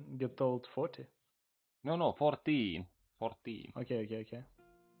told 40. No, 14. 14. Okay.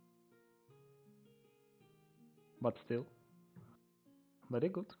 But still. Very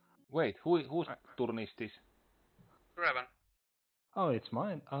good. Wait, whose turn is this? Revan. Oh, it's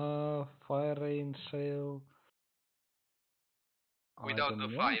mine. Fire rain, shell. Without don't the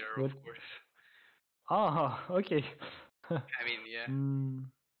know. fire, What? of course. Ah, okay. I mean, yeah.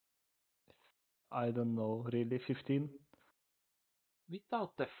 I don't know, really. 15?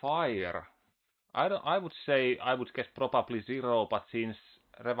 Without the fire, I would say I would guess probably 0, but since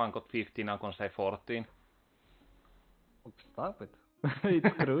Revan got 15, I'm gonna say 14. Oh, stop it.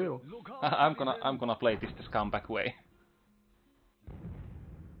 It's cruel. Look out, I'm citizen. gonna play this the scumbag way.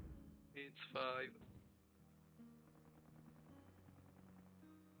 It's 5.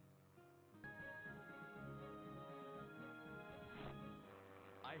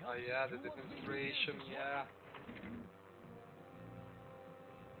 I Oh have yeah, the you want to demonstration, see yeah.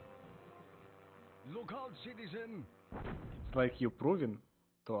 Look out, citizen. It's like you proving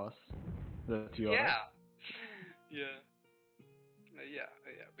to us that you're right. Yeah. Yeah,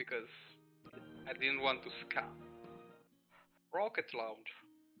 because I didn't want to scam. Rocket launch.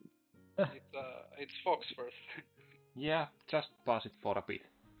 It's Fox first. Yeah, just pass it for a bit.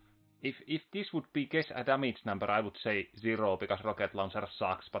 If this would be guess a damage number, I would say 0 because rocket launcher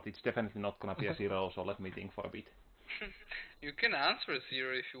sucks, but it's definitely not gonna be a 0, so let me think for a bit. You can answer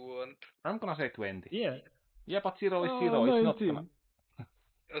 0 if you want. I'm gonna say 20. Yeah. Yeah, but 0 is 0, it's not 19.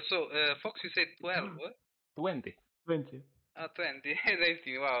 gonna... So, Fox, you said 12, what? 20. 20. 20,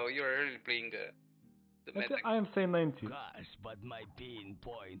 19. Wow, you're really playing the Okay, meta. I am saying 19. Gosh, but my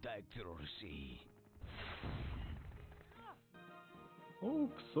pinpoint accuracy.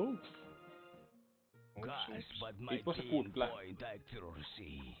 Oops. Gosh, but my It was a good plan. pinpoint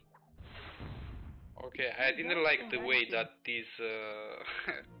accuracy. Okay, I didn't like the way that this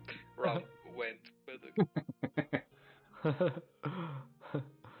round went, but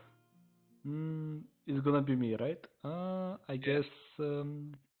It's gonna be me, right? I Yes. guess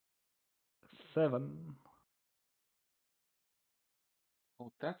 7.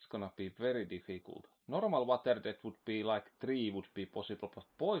 Oh, that's gonna be very difficult. Normal water that would be like 3 would be possible, but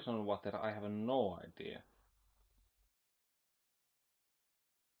poison water I have no idea.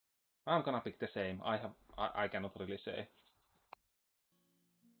 I'm gonna pick the same. I cannot really say.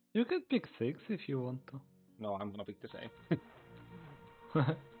 You can pick 6 if you want to. No, I'm gonna pick the same.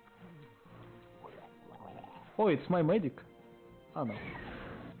 Oh, it's my medic. Oh no.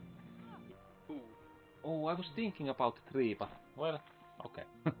 Ooh. Oh, I was thinking about 3, but well, okay.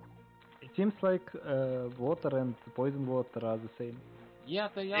 It seems like water and poison water are the same. Yeah,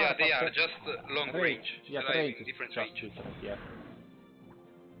 they are. Yeah, they but are just long range. Yeah, Like range in is different just range. different. Yeah.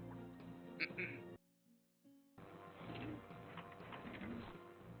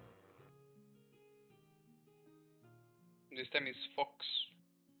 This time is Fox.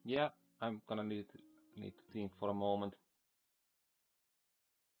 Yeah, I'm gonna need to think for a moment.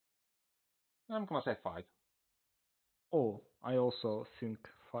 I'm gonna say 5. Oh, I also think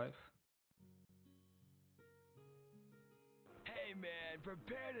 5. Hey man,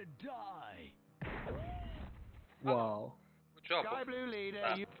 prepare to die. Wow. Good job. Sky Blue leader,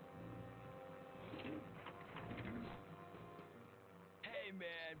 Ah. you. Hey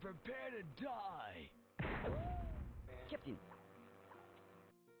man, prepare to die. Captain.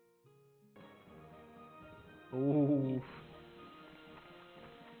 Ooh.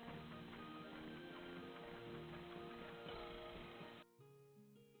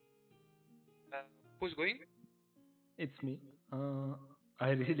 Who's going? It's me. I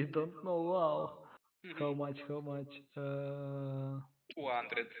really don't know. Wow. How much? 200.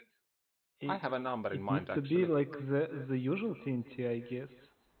 I have a number in It mind needs to be actually. like the usual TNT, I guess.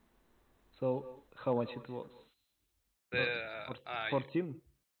 So how much it was? 14?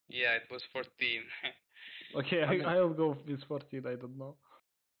 Yeah, it was 14. Okay, I mean- I'll go with 14. I don't know.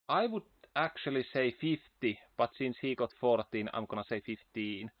 I would actually say 50, but since he got 14, I'm gonna say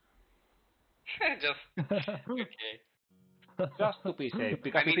 15. Just okay. Just to be safe,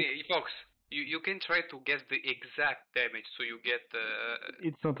 because I mean, Fox, you can try to guess the exact damage, so you get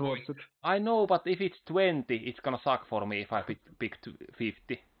It's not point. worth it. I know, but if it's 20, it's gonna suck for me if I pick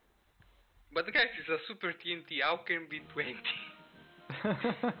 50. But guys, it's a super TNT. How can be 20? Come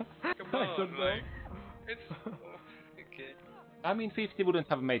I on, don't know. like it's okay. I mean, 50 wouldn't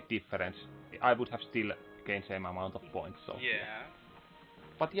have made difference. I would have still gained same amount of points. So. Yeah.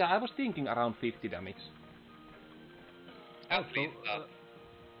 But yeah, I was thinking around 50 damage. At So, least that.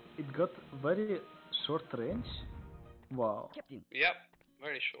 it got very short range. Wow, Captain. Yep.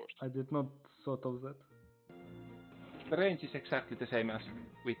 Very short. I did not thought of that. The range is exactly the same as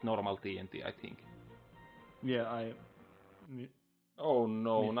with normal TNT, I think. Yeah, Oh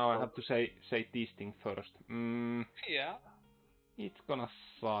no, Missed now I out. have to say this thing first. Yeah. It's gonna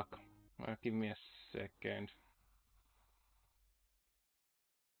suck. Give me a second.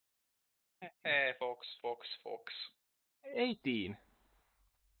 Fox. 18.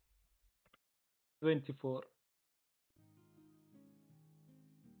 24.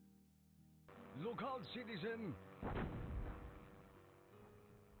 Look out, citizen.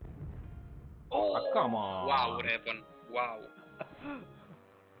 Ah, come on. Wow, Revan. Wow.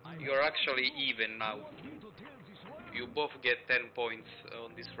 You're actually even now. You both get 10 points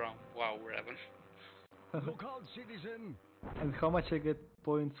on this round. Wow, Revan. Look out, citizen. And how much I get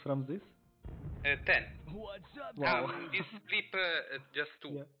points from this? 10. What's up? Wow. This flip, just 2.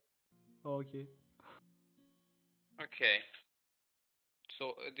 Yeah. Okay. Okay.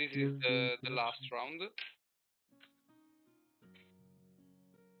 So this is Here's the the last round.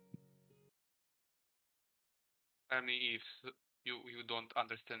 I mean, if you don't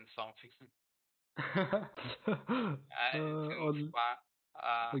understand something. on,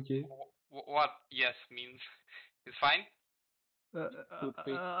 okay. What yes means? It's fine. Could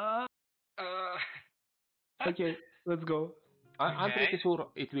be. Okay, let's go. I'm pretty Okay. sure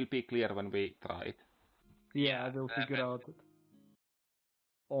it will be clear when we try it. Yeah, I will figure out it.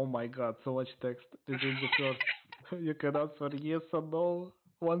 Oh my god, so much text. This is the first. You can answer yes or no.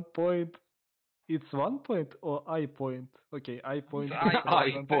 1 point. It's 1 point or I point? Okay, I point.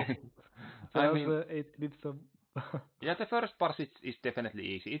 I point. I mean, Further 8 clips of... yeah, the first part is definitely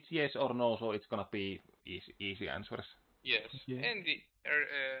easy. It's yes or no, so it's gonna be easy answers. Yes, Okay. and the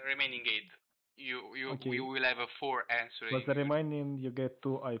remaining 8, Okay. you will have a 4 answering. But the remaining, you get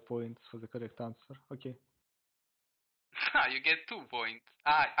 2 I points for the correct answer. Okay. You get 2 points.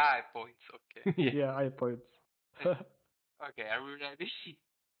 I points. Okay. Yeah, I points. Okay, are we ready?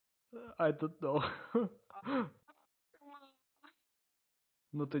 I don't know.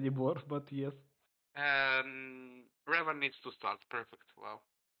 Not anymore, but yes. Revan needs to start. Perfect. Wow.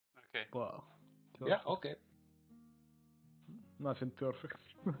 Okay. Wow. Yeah, Perfect. okay. Nothing perfect.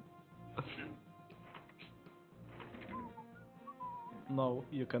 No,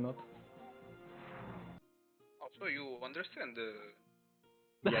 you cannot. Also, you understand the.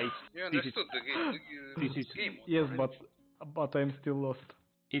 Yeah, You understood the game. this is game. Yes, already. but I'm still lost.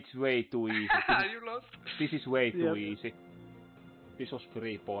 it's way too easy. You lost. This is way too Yeah. easy. This was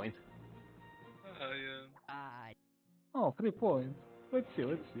 3 point. Yeah. Oh, 3 points. Let's see.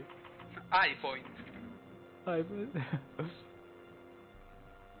 I point. I...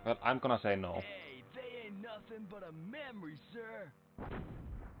 Well, I'm gonna say no. Hey, they ain't nothing but a memory, sir.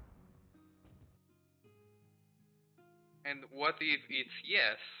 And what if it's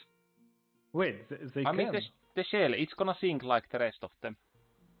yes? Wait, they I can? mean, the shell, it's gonna sink like the rest of them.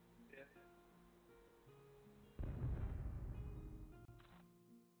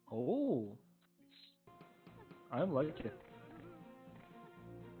 Oh. I'm lucky.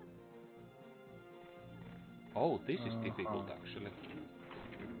 Oh, this is difficult actually.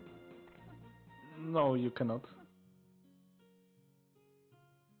 No, you cannot.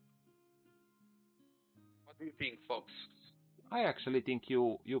 What do you think, Fox? I actually think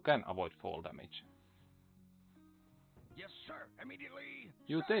you can avoid fall damage. Yes, sir. Immediately.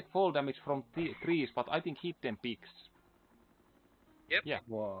 You take fall damage from trees, but I think hit them peaks. Yep. Yeah.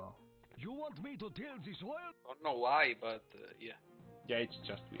 Wow. You want me to till the soil? Don't know why, but yeah. Yeah, it's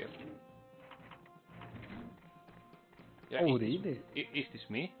just weird. Yeah, Oh, really? Is this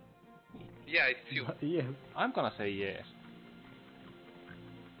me? Yeah, it's you. Yes. I'm gonna say yes.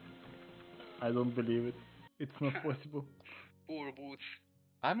 I don't believe it. It's not possible. Poor boots.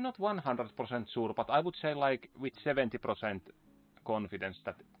 I'm not 100% sure, but I would say like with 70% confidence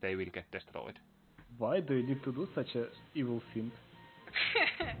that they will get destroyed. Why do you need to do such a evil thing?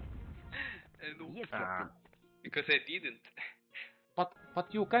 Yes, Ah. Because I didn't. But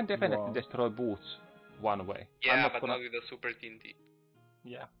you can definitely Wow. destroy boots one way. Yeah, but not with a super TNT.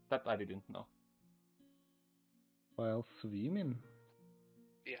 Yeah, that I didn't know. While swimming?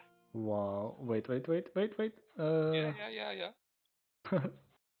 Yeah. Wow. Wait. Yeah.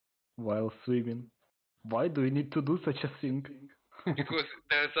 While swimming. Why do you need to do such a thing? Because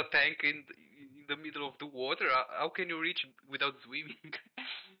there's a tank in the middle of the water. How can you reach without swimming?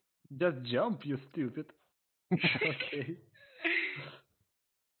 Just jump, you stupid. Okay.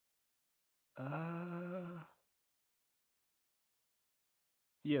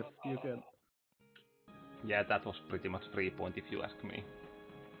 Yes, you can. Yeah, that was pretty much 3 point if you ask me.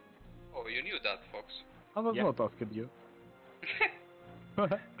 Oh, you knew that, Fox. I was Yeah. not asking you.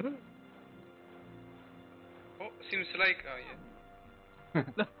 Oh, seems like... Oh, yeah.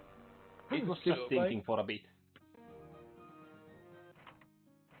 It was Seems just thinking for a bit.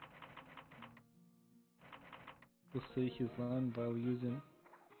 To say his line while using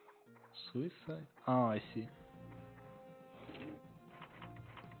suicide? Ah, I see.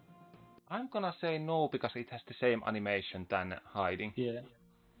 I'm gonna say no because it has the same animation than hiding. Yeah.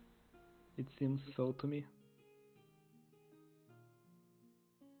 It seems so to me.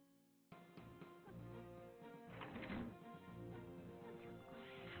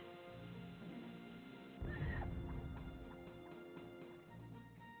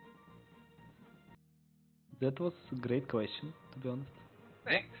 That was a great question, to be honest.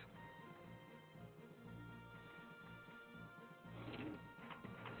 Thanks.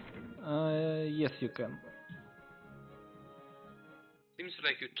 Yes, you can. Seems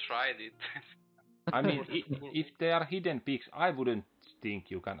like you tried it. I mean, if they are hidden peaks, I wouldn't think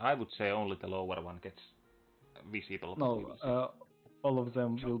you can. I would say only the lower one gets visible. But we No, will see. all of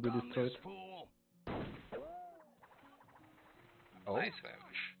them will be Choke on destroyed. this fool. Oh, Nice,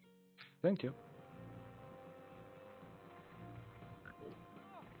 Revan. Thank you.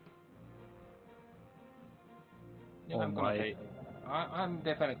 yeah, Oh I'm gonna my. say. I'm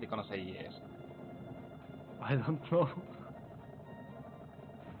definitely gonna say yes. I don't know.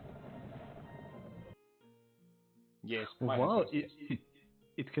 Yes. My Wow, answer is yes.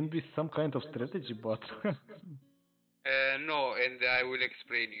 it can be some kind of strategy, but No, and I will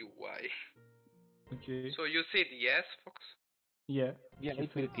explain you why. okay. So you said yes, Fox? Yeah. Yeah, he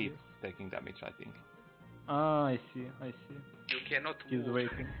it will said keep yes. taking damage, I think. Ah, I see. You cannot He's move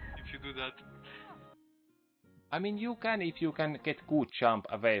waiting. if you do that. I mean, you can if you can get good jump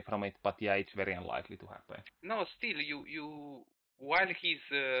away from it, but yeah, it's very unlikely to happen. No, still, you while he's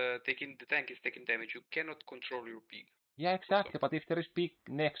taking the tank is taking damage, you cannot control your pig. Yeah, exactly, but if there is pig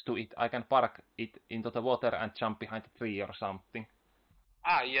next to it, I can park it into the water and jump behind the tree or something.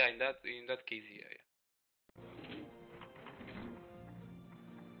 Ah, yeah, in that case, yeah.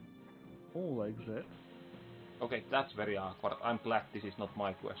 Oh, like that. Okay, that's very awkward. I'm glad this is not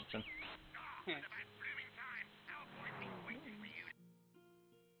my question.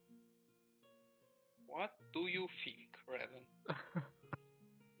 What do you think, Revan?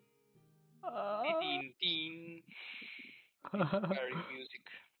 Ah. Tin tin. Inspiring music.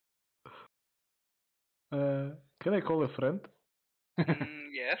 Can I call a friend?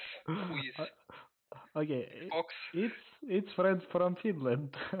 Yes. Who is Okay, Fox? it's friend from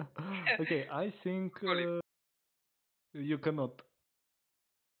Finland. Okay, I think Call him. you cannot.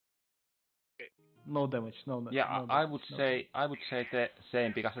 Okay. No damage. No. Yeah, No I damage, would no. say the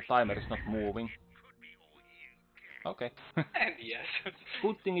same because the timer is not moving. Okay. And yes.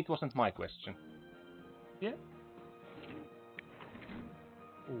 Good thing it wasn't my question. Yeah.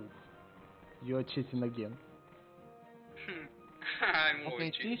 Oh, you're cheating again. I'm Okay,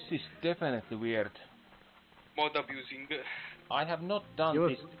 always this is definitely weird. mod abusing. I have not done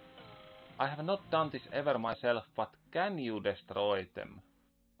this. I have not done this ever myself, but can you destroy them?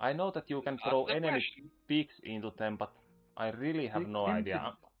 I know that you can That's throw the enemy question. pigs into them, but I really have They no can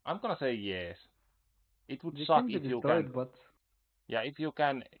idea. I'm gonna say yes. It would They suck can be if you can. destroyed, but Yeah, if you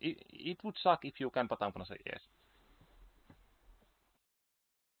can. It would suck if you can, but I'm gonna say yes.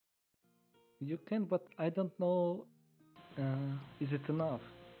 you can. But I don't know. Is it enough?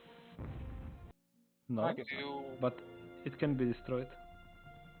 No, I guess not. You. but it can be destroyed.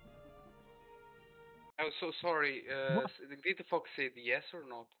 I'm so sorry. What? Did the Fox say yes or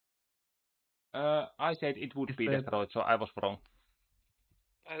not? I said it would He be said destroyed, so I was wrong.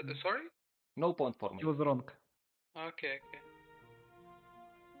 Sorry? No point for me. he was wrong. Okay.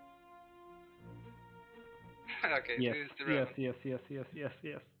 Okay, Yes, this is the yes, Revan.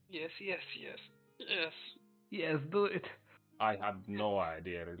 Yes. Yes, do it. I have no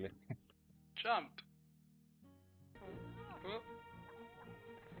idea really. Jump. Oh.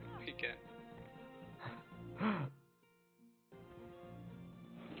 He can.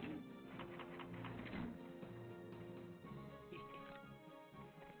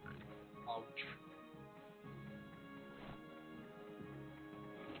 Ouch.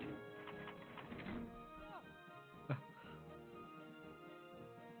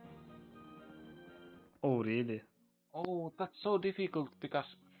 Oh, really? Oh, that's so difficult because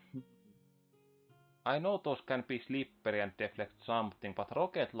I know those can be slippery and deflect something, but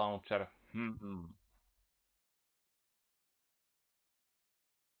rocket launcher.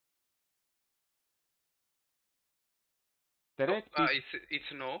 The red pig.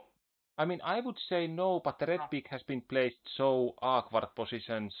 It's no. I mean, I would say no, but the red pig has been placed so awkward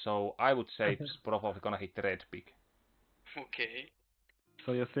position, so I would say it's probably gonna hit the red pig. Okay.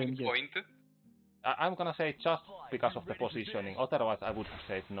 So you're saying yes? Point. I'm gonna say just because of the positioning. Otherwise, I would have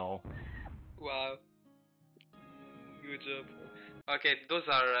said no. Wow. Good job. Okay, those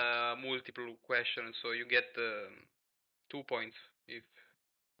are multiple questions, so you get 2 points if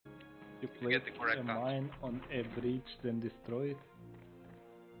You you place get the correct a answer. mine on a bridge, then destroy it.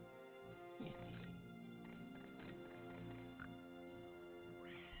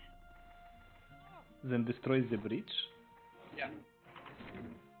 then destroys the bridge. Yeah.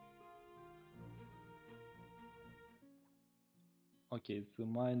 Okay, the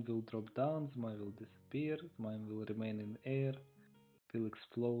mine will drop down, the mine will disappear, the mine will remain in air, will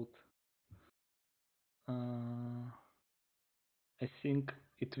explode. I think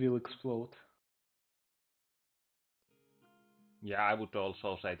it will explode. Yeah, I would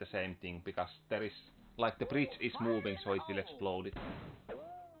also say the same thing, because there is, like, the bridge is moving, so it will explode it.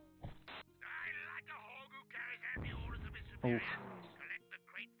 Oof.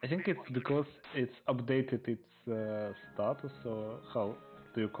 I think it's because it's updated its status, or how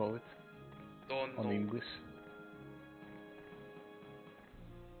do you call it Don't on know. English?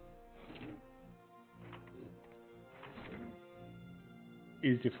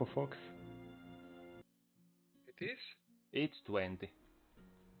 Easy for Fox. It is? It's 20.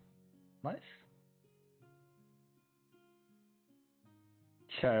 Nice.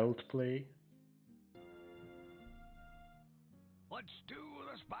 Child play. Let's do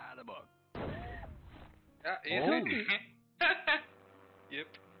this by the book. Yeah, Oh. easy. Yep.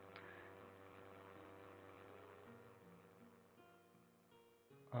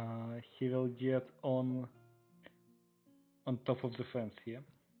 He will get on top of the fence here.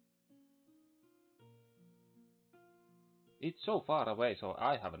 It's so far away, so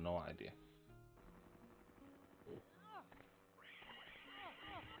I have no idea.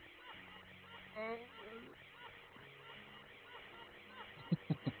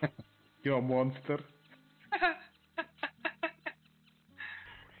 You're a monster.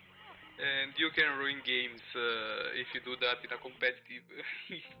 And you can ruin games if you do that in a competitive.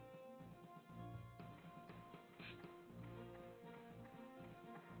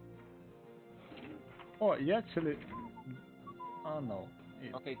 Oh, you actually. Oh no.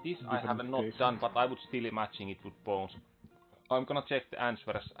 Okay, this I Different have not situation. done, but I would still matching it with bones. I'm gonna check the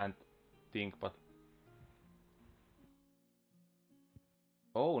answers and think, but...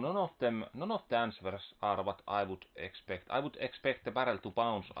 Oh, none of the answers are what I would expect. I would expect the barrel to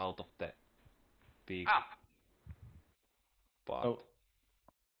bounce out of the peak. But...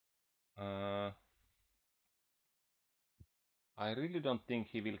 Oh. I really don't think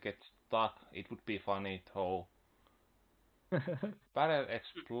he will get stuck. It would be funny though. Barrel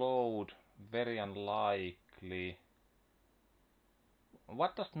explode, very unlikely.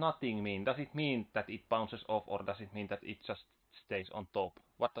 What does nothing mean? Does it mean that it bounces off, or does it mean that it just stays on top?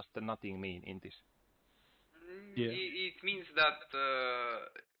 What does the nothing mean in this? Yeah. It means that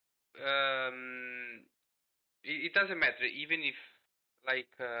it doesn't matter, even if like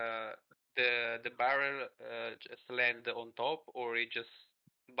the barrel just land on top or it just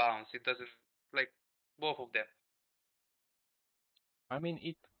bounce. It doesn't, like, both of them. I mean,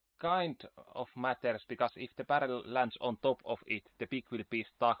 it kind of matters, because if the barrel lands on top of it, the pig will be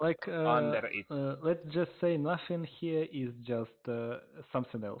stuck Like, under it. let's just say nothing here is just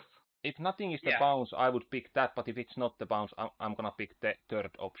something else. If nothing is the Yeah. bounce, I would pick that, but if it's not the bounce, I'm gonna pick the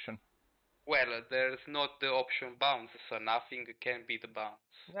third option. Well, there's not the option bounce, so nothing can be the bounce.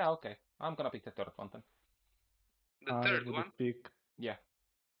 Yeah, okay. I'm gonna pick the third one then. The I third would one? have picked. Yeah.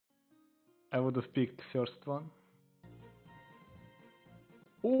 I would have picked first one.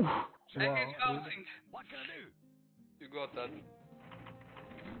 Ooh! I Wow. get bouncing. What can I do? You got that.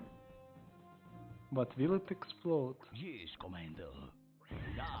 But will it explode? Yes, Commander.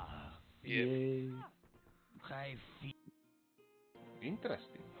 Yeah. Yep. Yay. I feel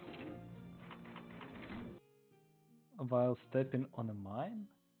Interesting. While stepping on a mine?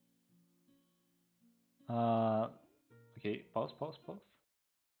 Okay, pause.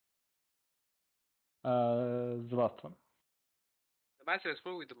 The last one. The master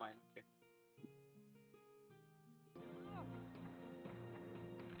explode with the mine. Okay.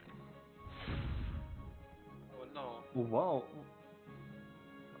 Oh no. Wow.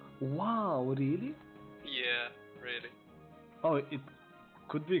 Wow, really? Yeah, really. Oh, it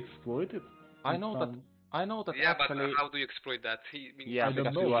could be exploited? I in know some- that Yeah, actually... but how do you exploit that? I mean, Yeah, I don't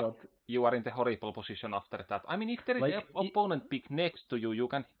because know, you are in the horrible position after that. I mean, if there is Like, an opponent pick next to you, you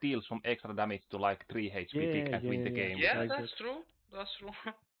can deal some extra damage to like 3 HP pick and win the Yeah. game. yeah, like that's that. true. That's true.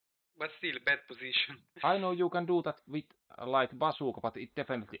 But still, bad position. I know you can do that with like bazooka, but it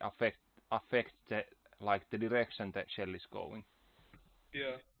definitely affects the like the direction the shell is going.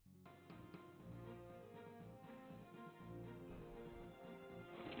 Yeah.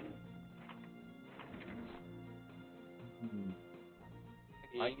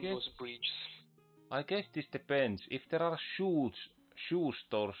 I Again, guess- those breaches. I guess this depends. If there are shoe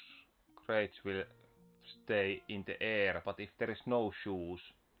stores, crates will stay in the air, but if there is no shoes,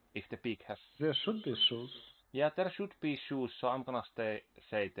 if the pig has... There should be shoes. Yeah, there should be shoes, so I'm gonna say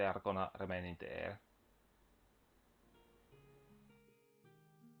they are gonna remain in the air.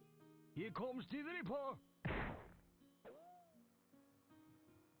 Here comes the Ripper.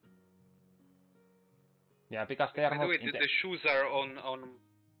 Yeah, because they are By the not way, in the shoes are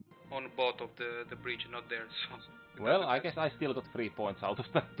on both of the bridge, not there. So. it Well, doesn't I matter. guess I still got 3 points out of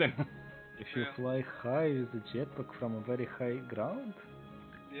that then. If you Yeah. fly high with a jetpack from a very high ground?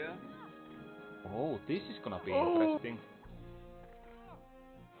 Yeah. Oh, this is gonna be Oh! interesting.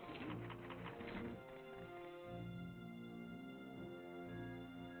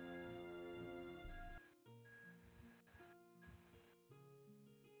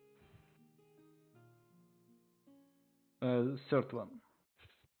 Third one.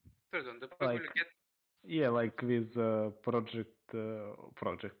 Third one, the bug Like, will get. yeah, like with project,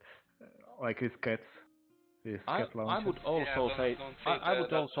 like with cats, with cat I launchers. would also Yeah, say, don't say I would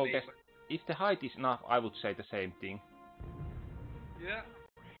that also name. guess, if the height is enough, I would say the same thing. Yeah.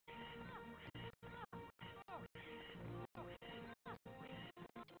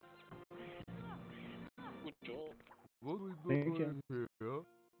 Good job. What we Thank you. doing here?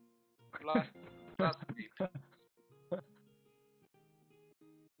 Last clip.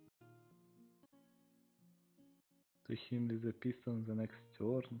 To him with the piston the next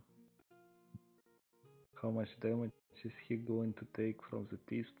turn. How much damage is he going to take from the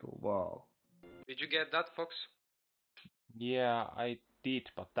pistol? Wow. Did you get that, Fox? Yeah, I did,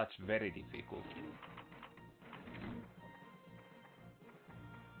 but that's very difficult.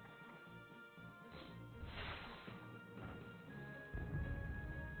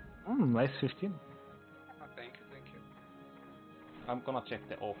 Nice 15. Thank you. I'm gonna check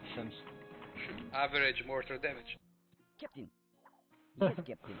the options. Average mortar damage. Captain. Yes,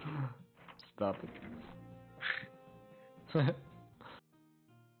 Captain. Stop it.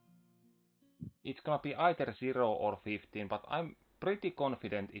 It's gonna be either 0 or 15, but I'm pretty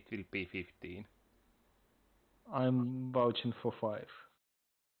confident it will be 15. I'm vouching for 5.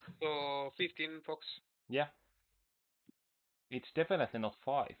 So 15, Fox. Yeah. It's definitely not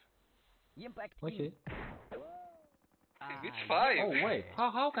 5. Impact. Okay. It's 5. Oh wait,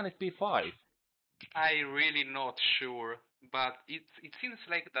 how can it be 5? I really not sure, but it seems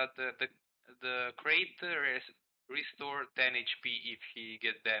like that the creator restore 10 HP if he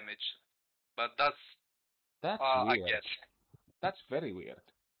get damaged, but that's That's I weird. guess. That's very weird.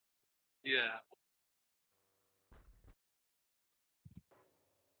 Yeah.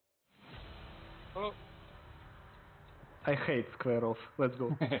 Oh. I hate square off. Let's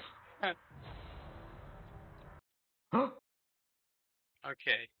go.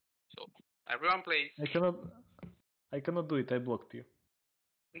 Okay. So everyone plays. I cannot do it. I blocked you.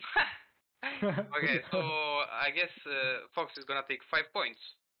 Okay, so I guess Fox is gonna take 5 points.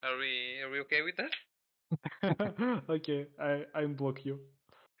 Are we okay with that? Okay, I'm block you.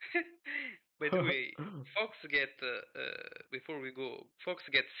 By the way, Fox get before we go, Fox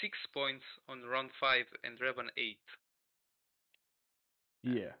get 6 points on round 5 and Revan 8.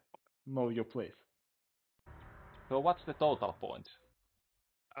 Yeah. Know your place. So what's the total points?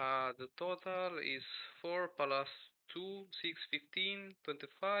 The total is 4 plus 2, 6, 15,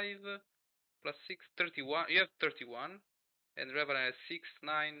 25, plus 6, 31. You have 31. And Revan has 6,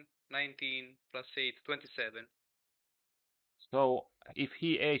 9, 19, plus 8, 27. So if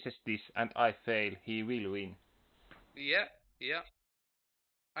he aces this and I fail, he will win. Yeah.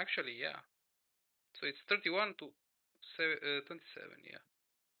 Actually, yeah. So it's 31 to 27, yeah.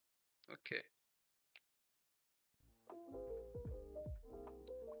 Okay.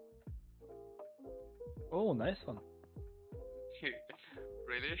 Oh, nice one.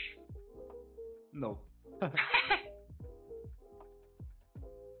 Really? No.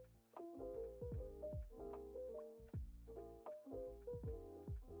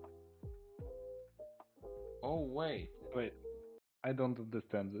 Oh wait. Wait. I don't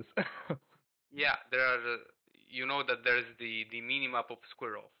understand this. Yeah, there are. You know that there's the minimap of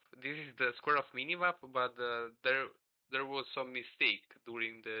square off. This is the square off minimap, but there was some mistake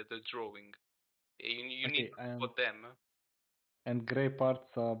during the drawing. You need Okay, to put them. and gray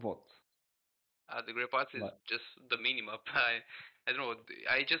parts are what? The gray parts is What? just the minimap. I don't know.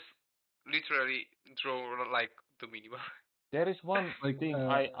 I just literally draw like the minimap. There is one Like, thing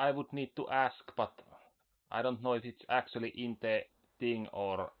I would need to ask, but I don't know if it's actually in the thing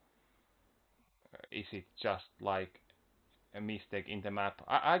or is it just like a mistake in the map.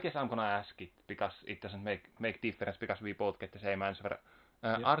 I guess I'm gonna ask it because it doesn't make difference because we both get the same answer.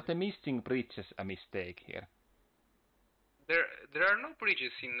 Yeah. Are the missing bridges a mistake here? There are no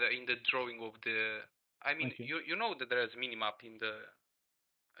bridges in the drawing of the. I mean, Okay. you know that there is minimap in the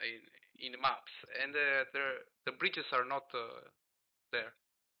maps, and the bridges are not there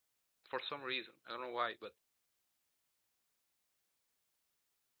for some reason. I don't know why, but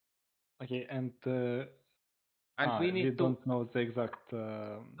Okay, and we we need to. don't know the exact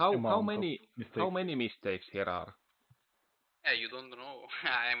How amount of many mistakes here are? Yeah, you don't know.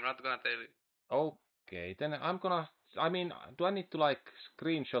 I'm not gonna tell you. Okay, then I'm gonna. I mean, do I need to like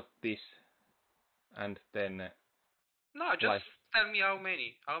screenshot this and then No, just like? tell me how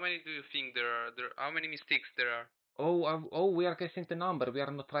many. How many do you think there are? How many mistakes there are? Oh, we are guessing the number. We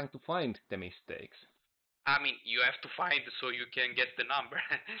are not trying to find the mistakes. I mean, you have to find so you can get the number.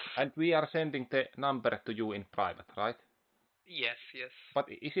 And we are sending the number to you in private, right? Yes, yes. But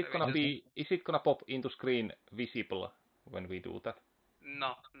is it gonna Eventually. be? Is it gonna pop into screen visible when we do that?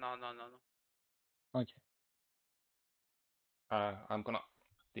 No, no, no, no, no. Okay. I'm gonna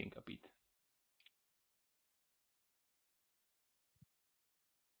think a bit.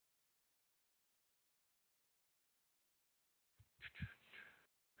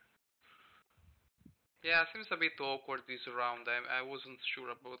 Yeah, seems a bit awkward this round. I wasn't sure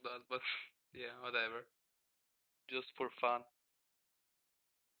about that, but yeah, whatever. Just for fun.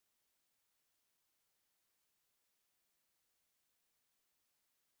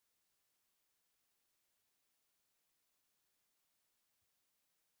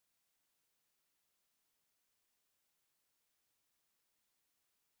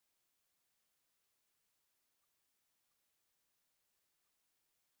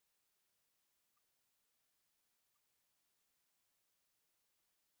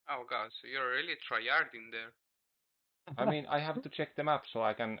 Oh god, so you're really tryharding there. I mean, I have to check the map so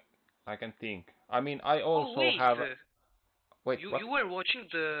I can think. I mean, I Oh also wait, have. Wait, you what? you were watching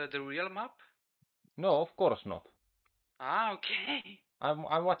the real map? No, of course not. Ah, okay.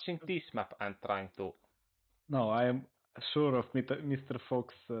 I'm watching this map and trying to. No, I am sure of Mr.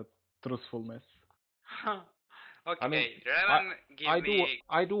 Fox's truthfulness. I mean, Okay, Revan, give me.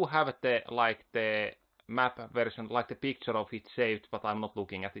 I do have the map version, like the picture of it saved, but I'm not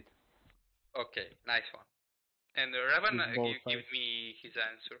looking at it. Okay, nice one. And Revan, With both give sides. me his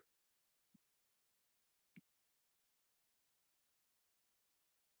answer.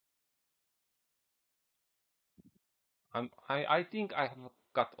 I think I have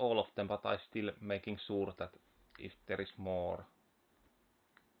got all of them, but I still making sure that if there is more.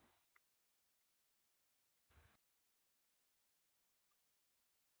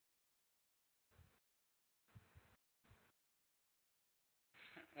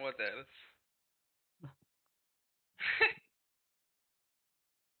 What else?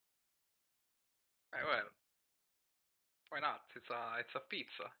 Well, why not? It's a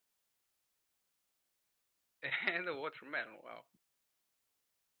pizza and a watermelon. Wow.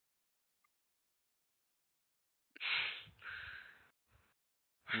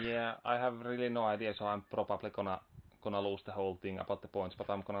 Yeah, I have really no idea, so I'm probably gonna lose the whole thing about the points, but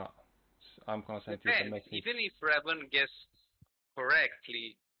I'm gonna send you the Depends. message. Even if Revan guess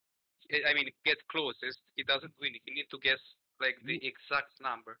correctly, I mean, gets closest, he doesn't win. He need to guess like the exact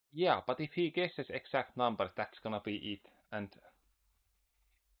number. Yeah, but if he guesses exact number, that's gonna be it. And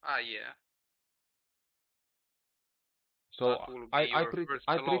Ah, yeah. so That will be your first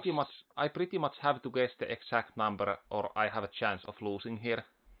loss. I pretty much have to guess the exact number, or I have a chance of losing here.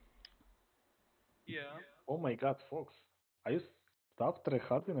 Yeah. Oh my god, Fox. Are you stopped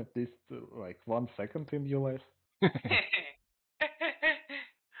tryharding at least like 1 second in your life?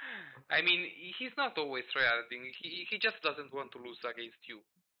 I mean, he's not always tryharding. He just doesn't want to lose against you.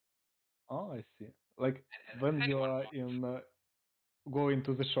 Oh, I see. Like when you Anyone are wants. in going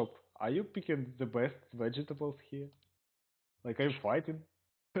to the shop, are you picking the best vegetables here? Like are you fighting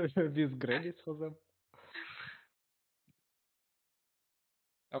with grannies for them?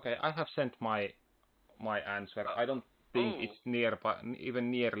 Okay, I have sent my answer. I don't think Oh, it's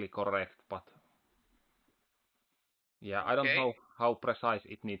even nearly correct, but yeah, I don't okay. know how precise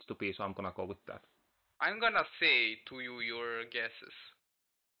it needs to be, so I'm gonna go with that. I'm gonna say to you your guesses.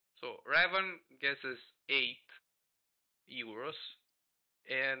 So Raven guesses 8 euros,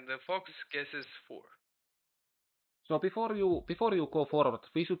 and the Fox guesses 4. So before you go forward,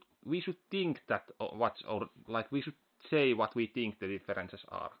 we should think that what's or like we should say what we think the differences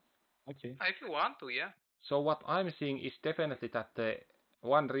are. Okay. If you want to, yeah. So what I'm seeing is definitely that the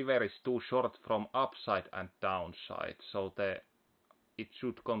one river is too short from upside and downside, so it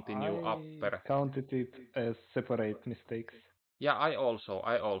should continue I upper. counted it as separate mistakes. Yeah, I also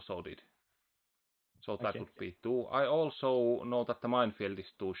did. So that Okay. would be 2. I also know that the minefield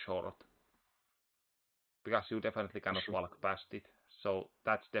is too short, because you definitely cannot Sure. walk past it. So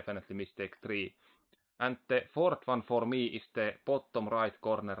that's definitely mistake 3. And the fourth one for me is the bottom right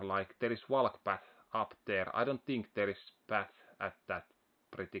corner, like there is walk path up there. I don't think there is path at that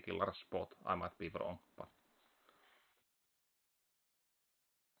particular spot. I might be wrong, but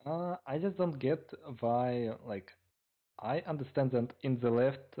I just don't get why. Like, I understand that in the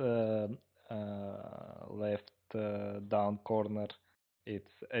left down corner,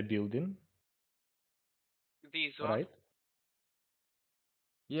 it's a building, This one. right?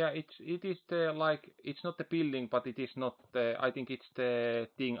 Yeah, it is the like it's not the building, but it is not the. I think it's the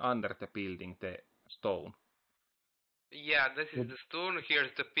thing under the building, the stone. Yeah, this is Would- the stone.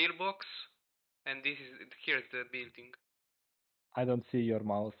 Here's the pillbox, and here's the building. I don't see your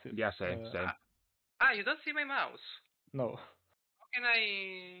mouse. Yeah, same. You don't see my mouse. No. How can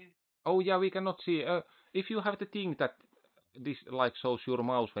I? Oh yeah, we cannot see. If you have the thing that this like shows your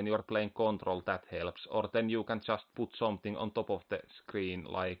mouse when you are playing control, that helps. Or then you can just put something on top of the screen,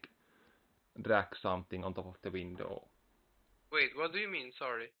 like drag something on top of the window. Wait, what do you mean?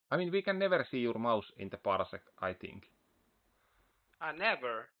 Sorry. I mean, we can never see your mouse in the parsec, I think.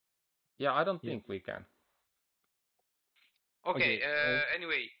 Never. Yeah, I don't Yeah. think we can. Okay. Okay.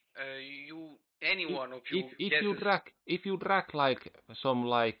 Anyway, any one of you If you drag like some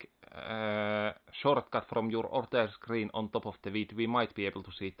like shortcut from your order screen on top of the vid, we might be able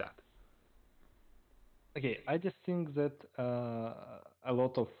to see that. Okay. I just think that a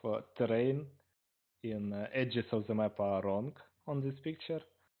lot of terrain in edges of the map are wrong on this picture,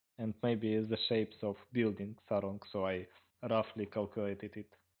 and maybe the shapes of buildings are wrong. So I roughly calculated it.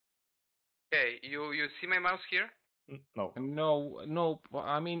 Okay, you see my mouse here? No. No.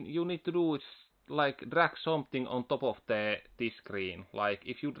 I mean, you need to do is like drag something on top of this screen. Like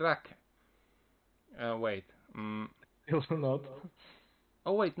if you drag. Wait. Still not.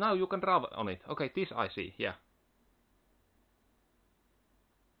 Oh wait, now you can draw on it. Okay, this I see. Yeah.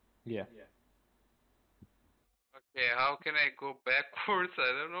 Yeah. Okay, how can I go backwards?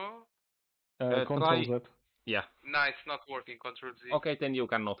 I don't know. Control Try. Z. Yeah. No, it's not working. Control Z. Okay, then you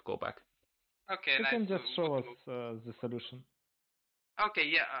cannot go back. Okay, You nice. can just show Good us look. the solution. Okay,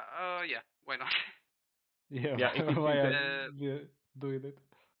 yeah, yeah. Why not? Yeah. Yeah, it is Why in are the. we doing it?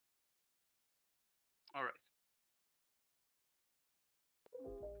 All right.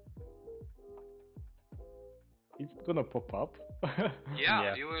 It's gonna pop up. Yeah,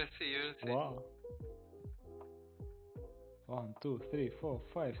 Yeah. you will see. You will see. Wow. 1, 2, 3, 4,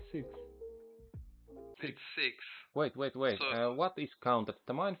 5, 6. It's 6. Wait. So What is counted?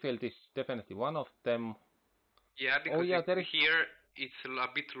 The minefield is definitely one of them. yeah, Oh because yeah, there is. here it's a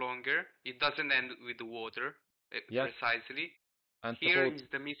bit longer. It doesn't end with the water Yes, precisely. and the Here both. is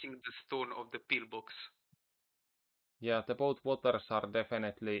the missing the stone of the pillbox. Yeah, the both waters are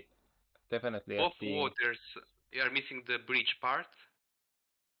definitely a Both thing. waters are missing the bridge part,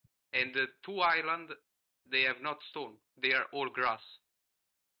 and the two island they have not stone. They are all grass,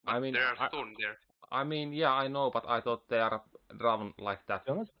 but I mean, there are stone there. I mean, yeah, I know, but I thought they are drawn like that.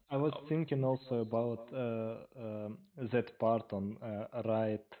 To be honest, I was Oh, thinking also about that part on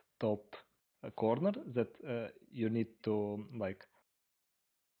right top corner that you need to like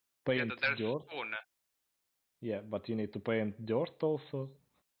Yeah, paint there's dirt. stone. Yeah, but you need to paint dirt also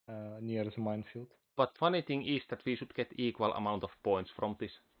near the minefield. But funny thing is that we should get equal amount of points from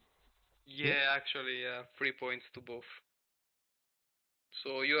this. Yeah. Yeah, actually, 3 points to both.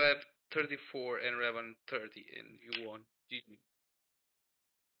 So you have 34 and Revan 30, and you won. GG.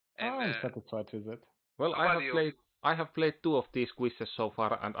 And I'm satisfied with that. Well, how about you? I have played two of these quizzes so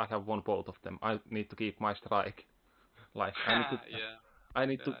far, and I have won both of them. I need to keep my strike. Like Yeah, I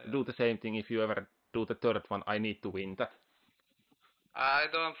need to yeah. do the same thing. If you ever do the third one, I need to win that. I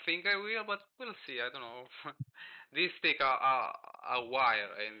don't think I will, but we'll see. I don't know. These take a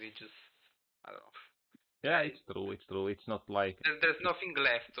while, and we just I don't know. Yeah, it's true. It's true. It's not like. There's nothing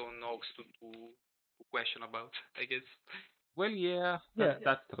left on Hogs to question about, I guess. Well, yeah, Yeah.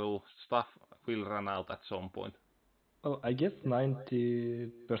 that's true. Stuff will run out at some point. Well, I guess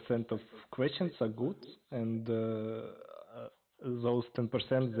 90% of questions are good, and those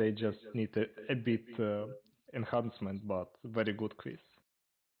 10% they just need a bit enhancement, but very good quiz.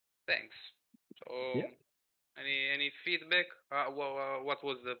 Thanks. So, Yeah. any feedback? What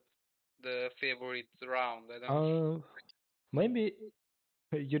was the favorite round? I don't know. Maybe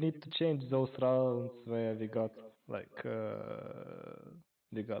you need to change those rounds where like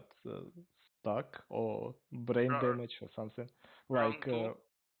we got stuck or brain Ra- damage or something. Round Like two.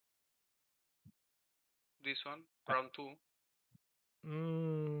 This one. Round two.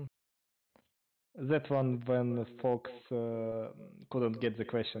 mm, that one when Fox couldn't get the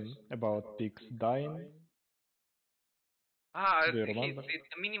question about pigs dying. Do you remember? It's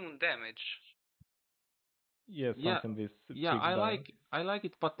the minimum damage. Yeah, Yeah, something with yeah, pigs dying. I like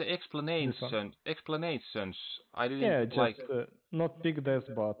it, but the This one. explanations I didn't Yeah, like. just not pig death,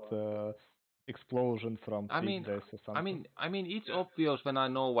 but explosion from I thick mean, death or something. it's obvious when I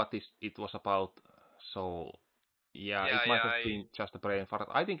know what it was about. So, yeah, Yeah, it might yeah, have been just a brain fart.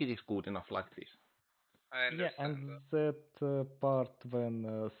 I think it is good enough like this. I Yeah, understand that. and that part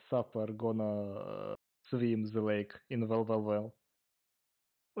when Supper gonna swim the lake in well.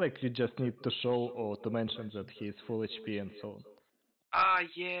 Like you just need to show or to mention that he is full HP and so on. Ah,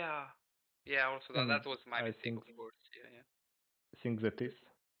 yeah. Yeah, also And that was my I mistake, of course. Yeah, yeah. think that is.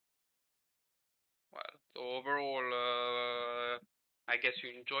 Well, so overall, I guess you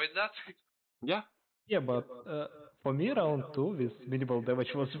enjoyed that. Yeah, Yeah, but for me round 2 with minimal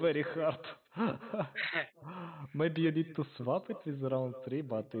damage was very hard. Maybe you need to swap it with round 3,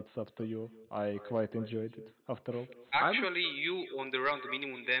 but it's up to you. I quite enjoyed it after all. I would. Actually, you on the round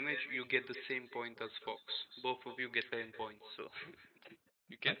minimum damage, you get the same point as Fox. Both of you get 10 points, so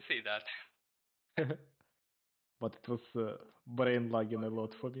you can Nice. say that. But it was brain lagging a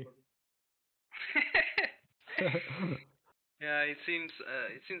lot for me. Yeah, it seems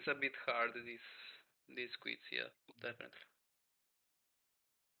a bit hard these quiz, yeah, definitely.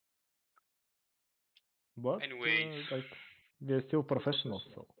 But Anyways, like we're still professionals,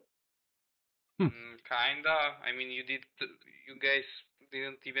 so kinda. I mean, you guys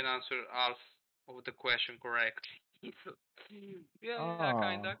didn't even answer half of the question correctly. So, yeah, ah,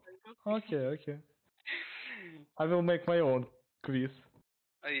 kinda. okay. I will make my own quiz.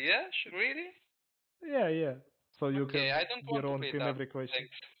 Yeah, really? Yeah. So you Okay, can I don't be want to wrong play in that. every question.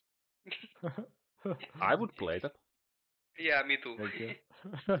 Thanks. I would play that. Yeah, me too. Thank you.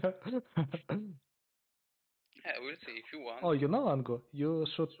 Yeah, we'll see if you want. Oh, you know, Ango, you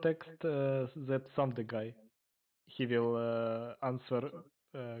should text that Someday guy. He will answer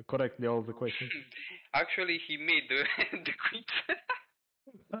correctly all the questions. Actually, he made the the quiz.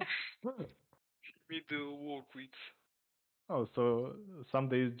 He made the whole quiz. Oh, so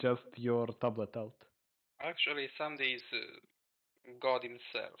Someday is just your tablet out. Actually, some days God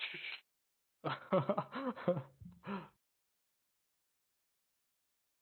himself.